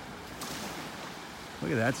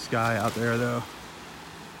 Look at that sky out there though.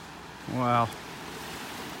 Wow.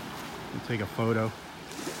 I'll take a photo.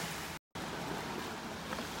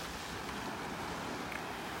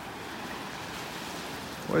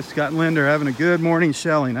 Boy, Scott and Linda are having a good morning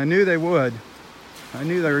shelling. I knew they would. I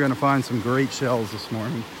knew they were going to find some great shells this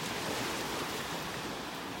morning.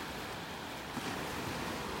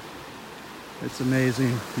 It's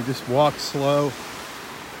amazing. You just walk slow.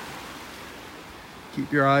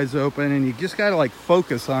 Keep your eyes open, and you just got to like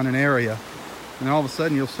focus on an area. And all of a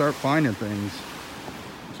sudden you'll start finding things.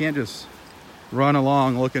 You can't just run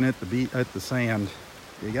along looking at the sand.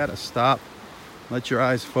 You got to stop. Let your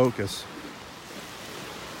eyes focus.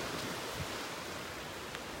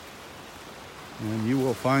 And you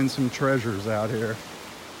will find some treasures out here.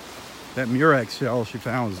 That murex shell she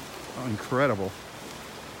found was incredible.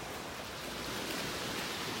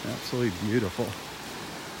 Absolutely beautiful.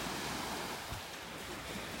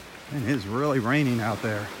 And it is really raining out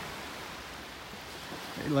there.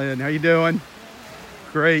 Hey Lynn, how you doing?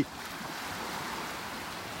 Great.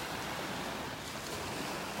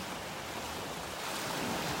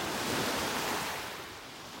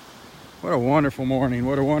 What a wonderful morning.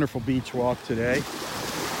 What a wonderful beach walk today.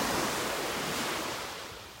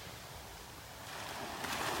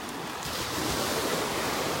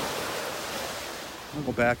 I'll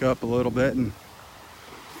go back up a little bit in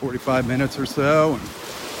 45 minutes or so and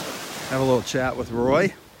have a little chat with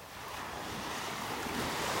Roy.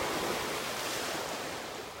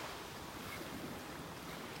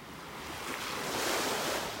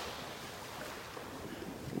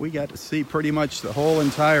 We got to see pretty much the whole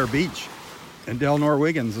entire beach in Del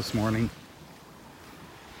Nor-Wiggins this morning.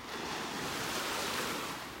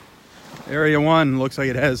 Area 1 looks like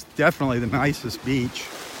it has definitely the nicest beach.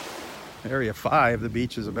 Area 5, the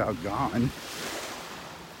beach is about gone.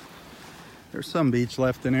 There's some beach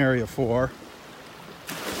left in Area 4.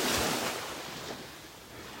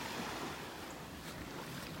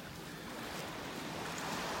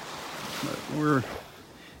 But we're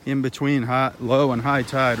in between low and high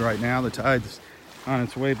tide right now. The tide's on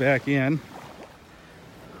its way back in.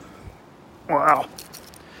 Wow.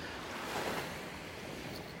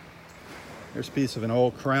 There's a piece of an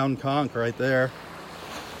old crown conch right there.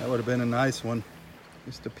 That would have been a nice one.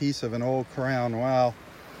 Just a piece of an old crown. Wow.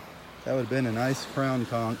 That would have been a nice crown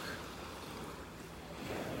conch.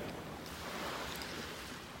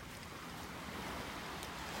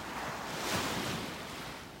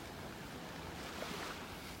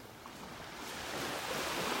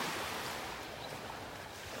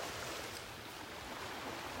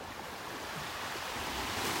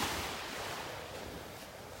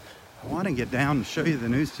 I want to get down and show you the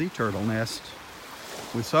new sea turtle nest.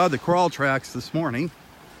 We saw the crawl tracks this morning.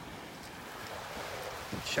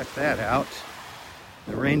 Check that out.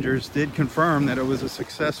 The rangers did confirm that it was a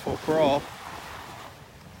successful crawl.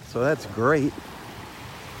 So that's great.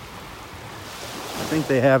 I think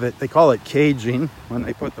they have it, they call it caging when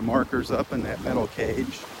they put the markers up in that metal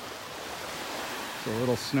cage. It's a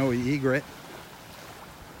little snowy egret.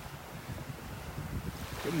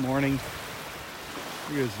 Good morning.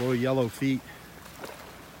 Look at his little yellow feet.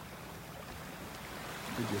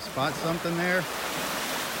 Did you spot something there?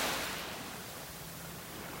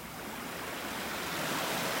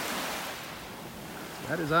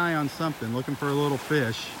 Got his eye on something, looking for a little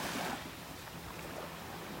fish.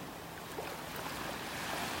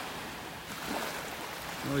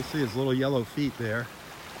 Really see his little yellow feet there.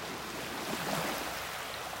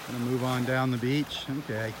 Gonna move on down the beach.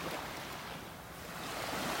 Okay.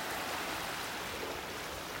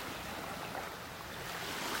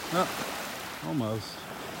 Oh, almost.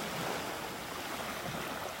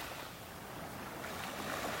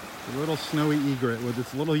 A little snowy egret with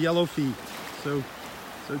its little yellow feet. So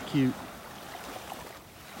cute.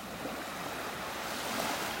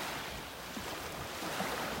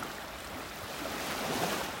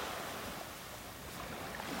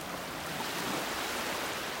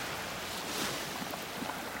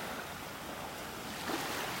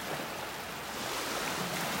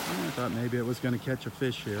 thought maybe it was going to catch a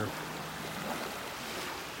fish here.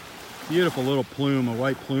 Beautiful little plume, a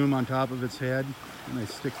white plume on top of its head. And they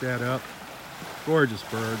stick that up. Gorgeous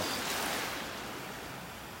birds.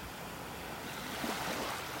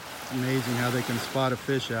 Amazing how they can spot a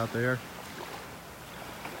fish out there.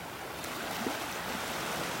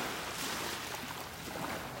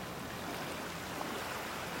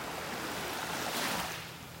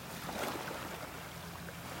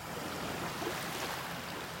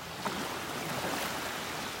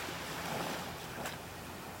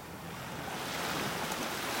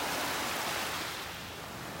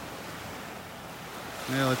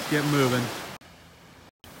 Now let's get moving.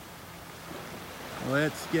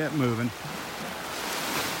 Let's get moving.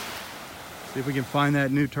 See if we can find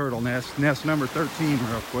that new turtle nest. Nest number 13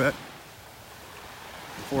 real quick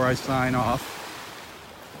before I sign off.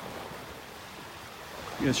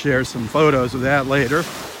 I'm gonna share some photos of that later.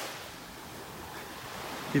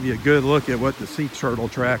 Give you a good look at what the sea turtle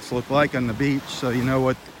tracks look like on the beach so you know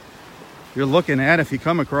what you're looking at if you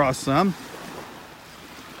come across some.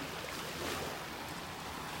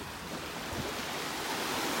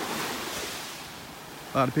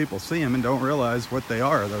 A lot of people see them and don't realize what they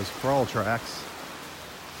are, those crawl tracks.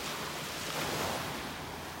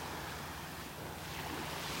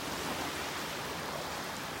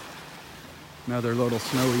 Another little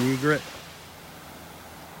snowy egret.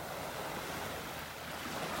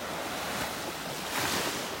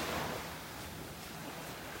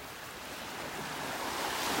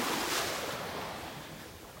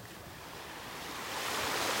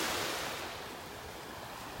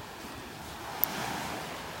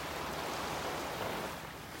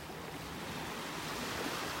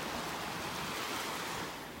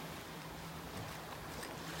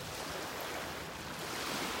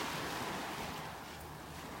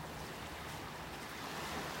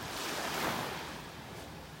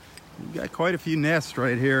 We've got quite a few nests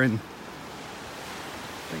right here, and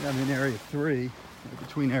I think I'm in area 3,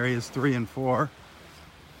 between areas 3 and 4.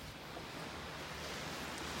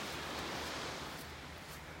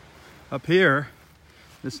 Up here,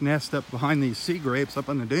 this nest up behind these sea grapes up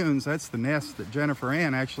on the dunes, that's the nest that Jennifer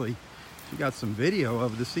Ann actually, she got some video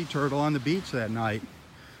of the sea turtle on the beach that night.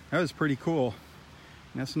 That was pretty cool.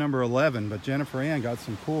 Nest number 11, but Jennifer Ann got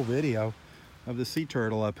some cool video of the sea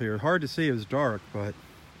turtle up here. Hard to see, it was dark, but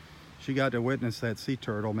she got to witness that sea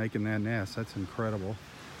turtle making that nest. That's incredible.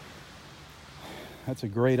 That's a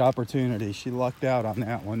great opportunity. She lucked out on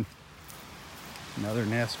that one. Another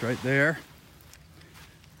nest right there.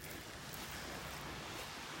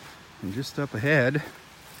 And just up ahead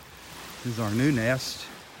is our new nest.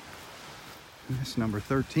 Nest number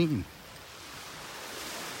 13.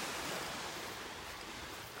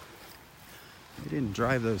 They didn't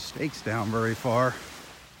drive those stakes down very far.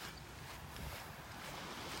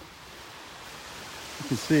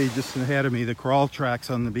 You can see just ahead of me the crawl tracks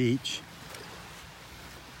on the beach.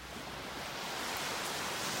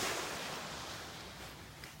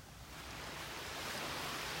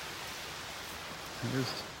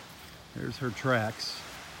 There's her tracks.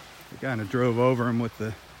 I kind of drove over them with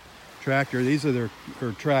the tractor. These are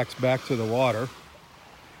her tracks back to the water,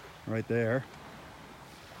 right there.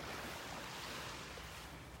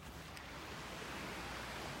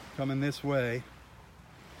 Coming this way.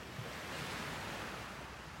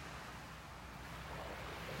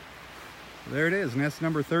 There it is, nest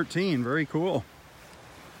number 13. Very cool.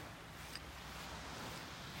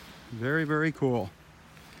 Very, very cool.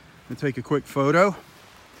 I'm gonna take a quick photo.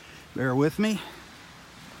 Bear with me.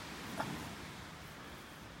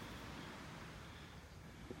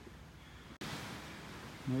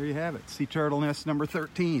 There you have it, sea turtle nest number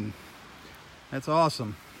 13. That's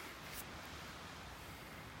awesome.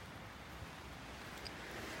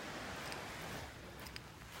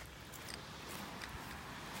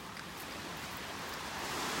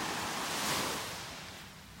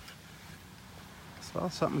 Saw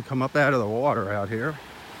something come up out of the water out here.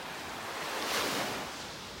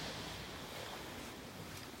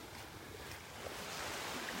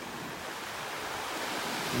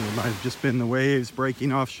 It might have just been the waves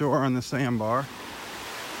breaking offshore on the sandbar.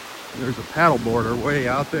 There's a paddle boarder way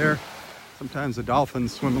out there. Sometimes the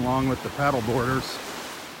dolphins swim along with the paddle boarders.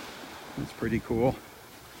 That's pretty cool.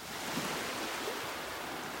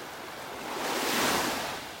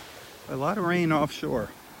 A lot of rain offshore.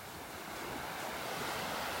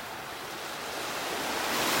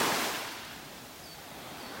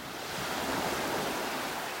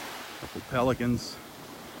 Couple pelicans,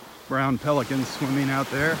 brown pelicans swimming out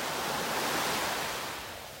there.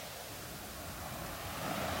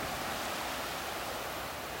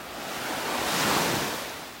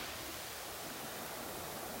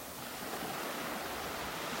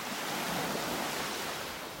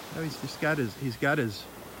 So he's got his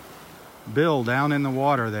bill down in the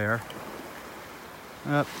water there.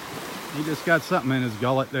 He just got something in his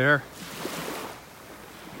gullet there.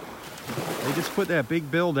 They just put that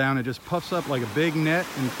big bill down. It just puffs up like a big net,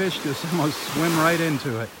 and fish just almost swim right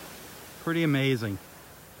into it. Pretty amazing.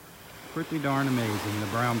 Pretty darn amazing, the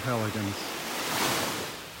brown pelicans.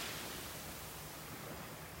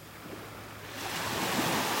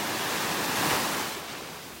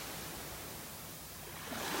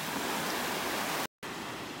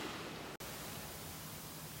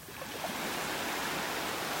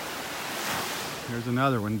 Here's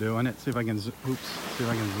another one doing it. See if I can, see if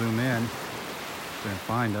I can zoom in. Try and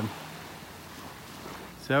find him.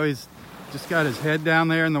 See how he's just got his head down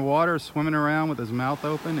there in the water, swimming around with his mouth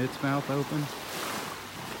open, its mouth open.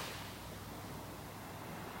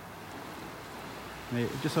 It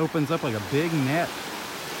just opens up like a big net.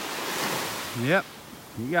 Yep,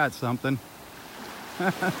 you got something.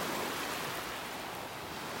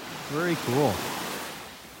 Very cool.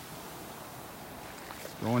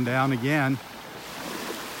 Going down again.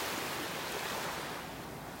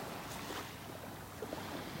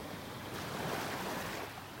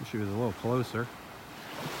 Wish he was a little closer.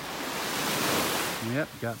 Yep,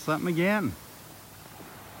 got something again.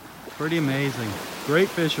 Pretty amazing. Great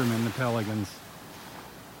fishermen, the pelicans.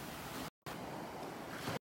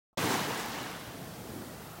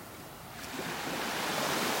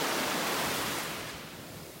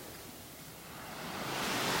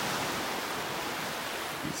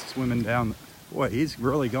 He's swimming down. Boy, he's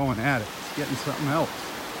really going at it. He's getting something else.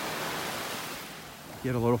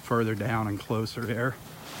 Get a little further down and closer there.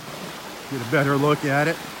 Get a better look at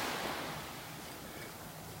it.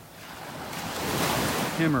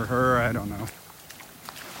 Him or her, I don't know.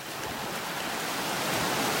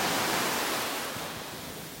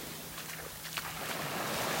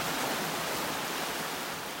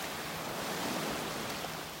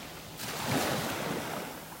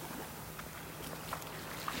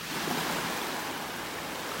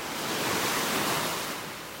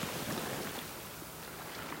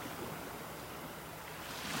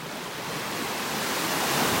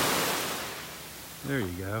 There you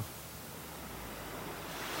go.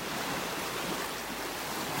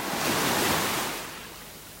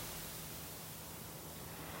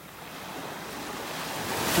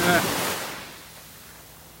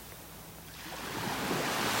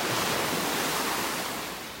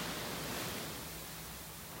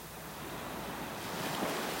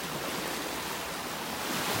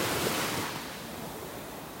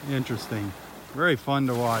 Interesting. Very fun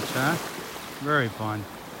to watch, huh? Very fun.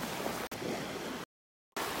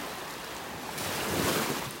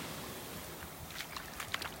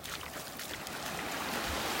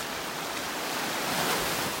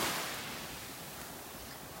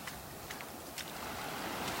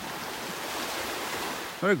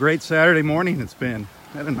 What a great Saturday morning it's been.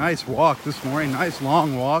 Had a nice walk this morning, nice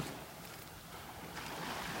long walk.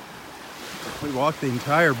 We walked the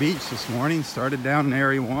entire beach this morning, started down in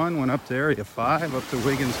Area 1, went up to Area 5, up to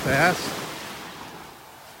Wiggins Pass.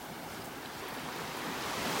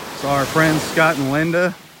 Saw our friends Scott and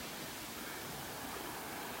Linda.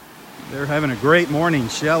 They're having a great morning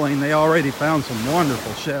shelling. They already found some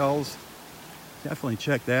wonderful shells. Definitely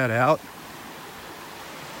check that out.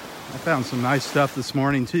 I found some nice stuff this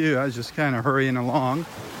morning too. I was just kind of hurrying along.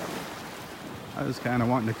 I was kind of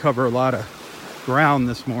wanting to cover a lot of ground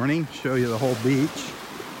this morning, show you the whole beach.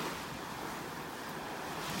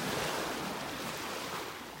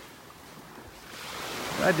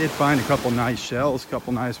 I did find a couple nice shells, a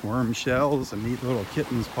couple nice worm shells, a neat little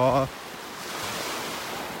kitten's paw.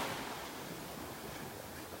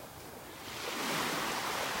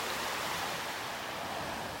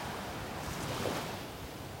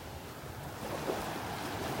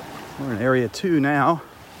 We're in Area 2 now,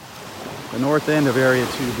 the north end of Area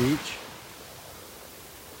 2 beach.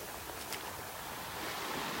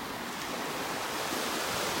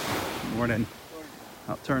 Morning.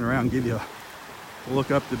 I'll turn around and give you a look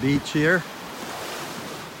up the beach here.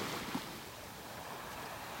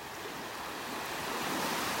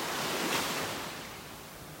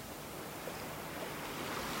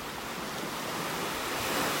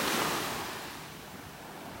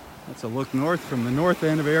 That's a look north from the north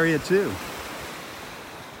end of Area 2.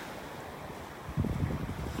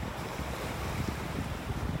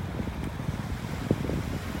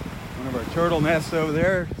 One of our turtle nests over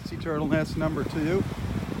there. See turtle nest number 2.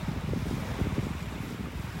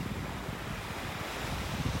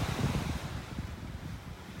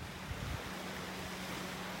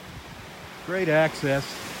 Great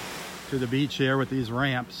access to the beach here with these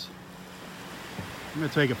ramps. I'm going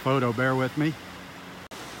to take a photo, bear with me.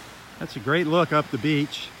 That's a great look up the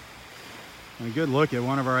beach and a good look at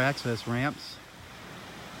one of our access ramps.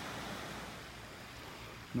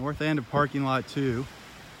 North end of parking lot 2.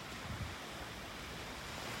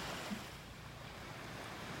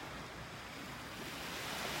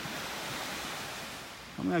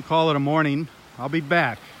 I'm gonna call it a morning. I'll be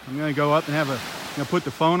back. I'm gonna go up and put the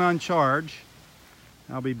phone on charge.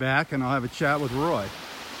 I'll be back and I'll have a chat with Roy.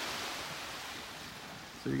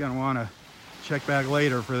 So you're gonna wanna check back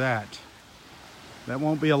later for that. That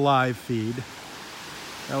won't be a live feed.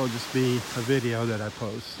 That will just be a video that I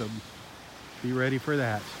post, so be ready for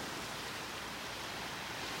that.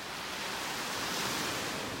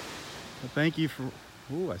 But thank you for,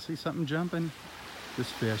 ooh, I see something jumping.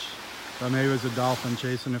 Just fish. Thought maybe it was a dolphin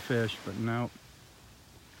chasing a fish, but no.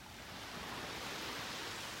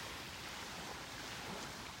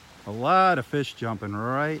 A lot of fish jumping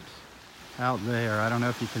right out there. I don't know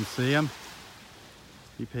if you can see them.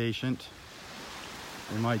 Be patient.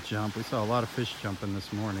 They might jump. We saw a lot of fish jumping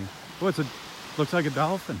this morning. Oh, looks like a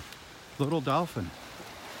dolphin. Little dolphin.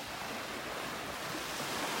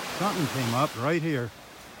 Something came up right here.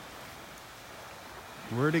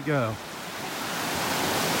 Where'd it go?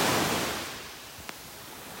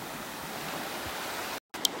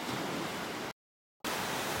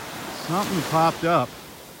 Something popped up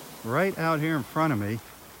right out here in front of me.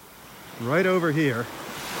 Right over here.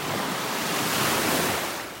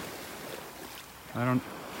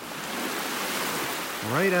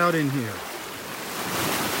 Right out in here.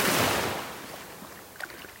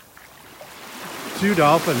 2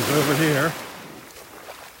 dolphins over here.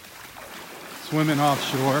 Swimming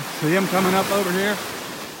offshore. See them coming up over here?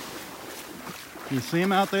 Can you see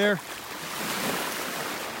them out there?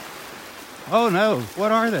 Oh no,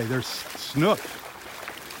 what are they? They're snook.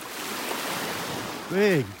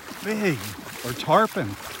 Big, or tarpon.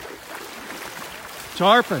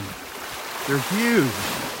 Tarpon. They're huge.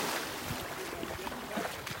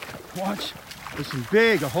 Watch, there's some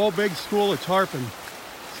a whole big school of tarpon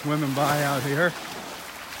swimming by out here.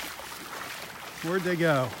 Where'd they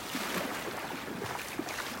go?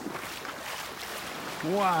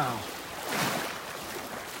 Wow.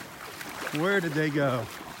 Where did they go?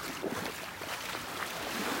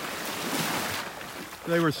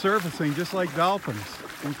 They were surfacing just like dolphins.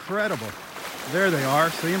 Incredible. There they are.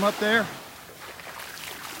 See them up there?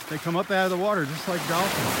 They come up out of the water just like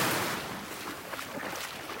dolphins.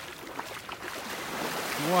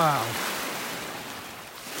 Wow.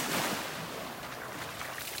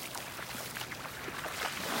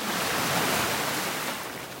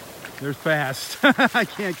 They're fast. I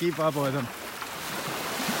can't keep up with them.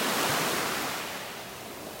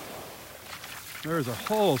 There's a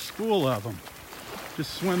whole school of them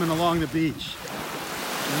just swimming along the beach.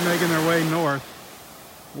 They're making their way north.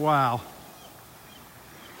 Wow.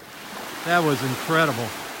 That was incredible.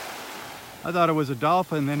 I thought it was a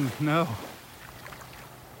dolphin, then no.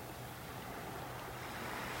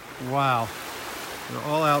 Wow. They're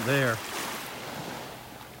all out there.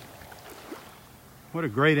 What a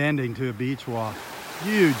great ending to a beach walk.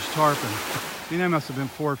 Huge tarpon. I mean, that must have been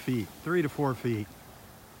 4 feet, 3 to 4 feet.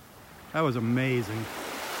 That was amazing.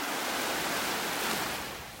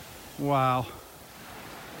 Wow.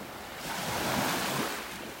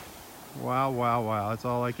 Wow, wow, wow. That's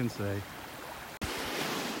all I can say.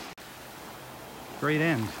 Great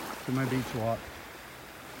end to my beach walk.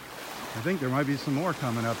 I think there might be some more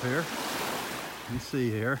coming up here. Let me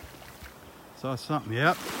see here. Saw something.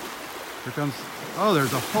 Yep. Here comes, oh,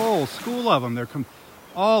 there's a whole school of them. They're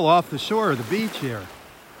all off the shore of the beach here.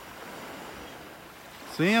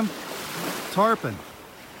 See them? Tarpon.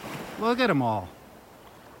 Look at them all.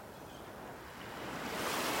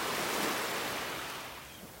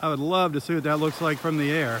 I would love to see what that looks like from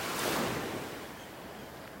the air.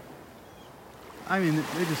 I mean,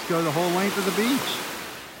 they just go the whole length of the beach.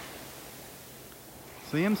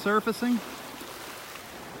 See them surfacing?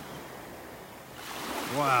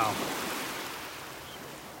 Wow.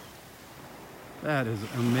 That is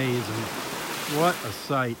amazing. What a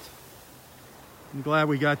sight. I'm glad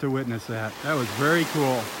we got to witness that. That was very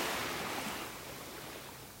cool.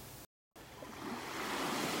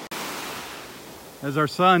 As our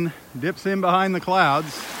sun dips in behind the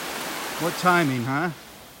clouds, what timing, huh?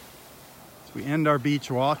 As we end our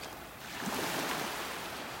beach walk.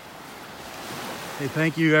 Hey,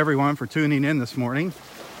 thank you everyone for tuning in this morning.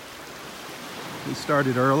 We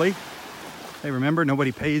started early. Hey, remember,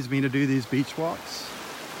 nobody pays me to do these beach walks.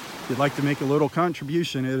 If you'd like to make a little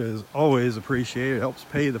contribution, it is always appreciated. It helps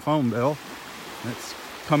pay the phone bill. It's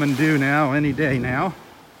coming due now, any day now.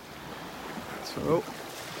 So,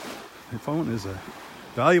 the phone is a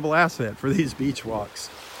valuable asset for these beach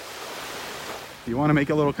walks. If you want to make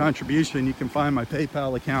a little contribution, you can find my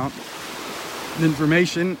PayPal account and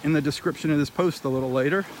information in the description of this post a little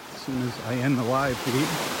later, as soon as I end the live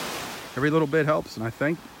feed. Every little bit helps, and I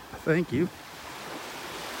thank you.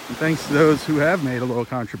 And thanks to those who have made a little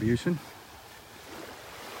contribution.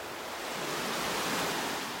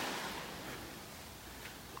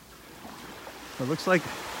 It looks like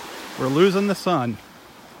we're losing the sun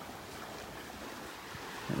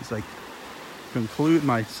as I conclude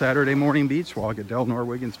my Saturday morning beach walk at Del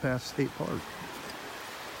Norwiggins Pass State Park.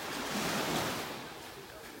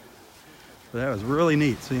 But that was really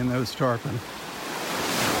neat seeing those tarpon.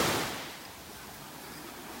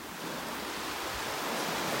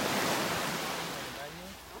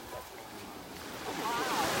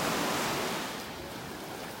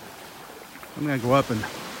 I'm gonna go up and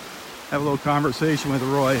have a little conversation with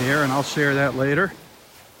Roy here, and I'll share that later.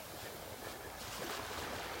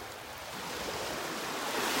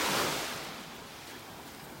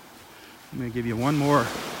 I'm gonna give you one more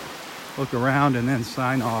look around and then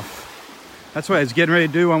sign off. That's what I was getting ready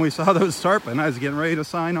to do when we saw those tarpon. I was getting ready to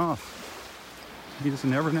sign off. You just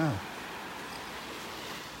never know.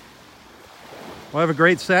 Well, have a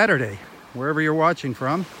great Saturday, wherever you're watching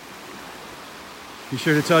from. Be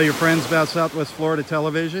sure to tell your friends about Southwest Florida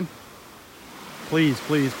Television. Please,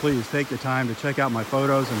 please, please take the time to check out my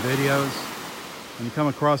photos and videos. When you come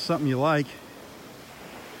across something you like,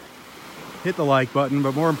 hit the like button,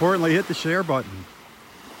 but more importantly, hit the share button.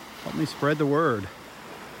 Help me spread the word.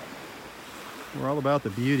 We're all about the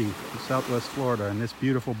beauty of Southwest Florida and this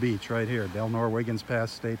beautiful beach right here, Del Norwiggins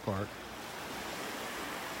Pass State Park.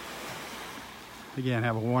 Again,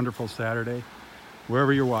 have a wonderful Saturday,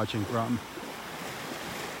 wherever you're watching from.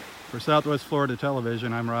 For Southwest Florida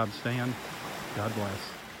Television, I'm Robb Stan. God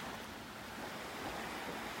bless.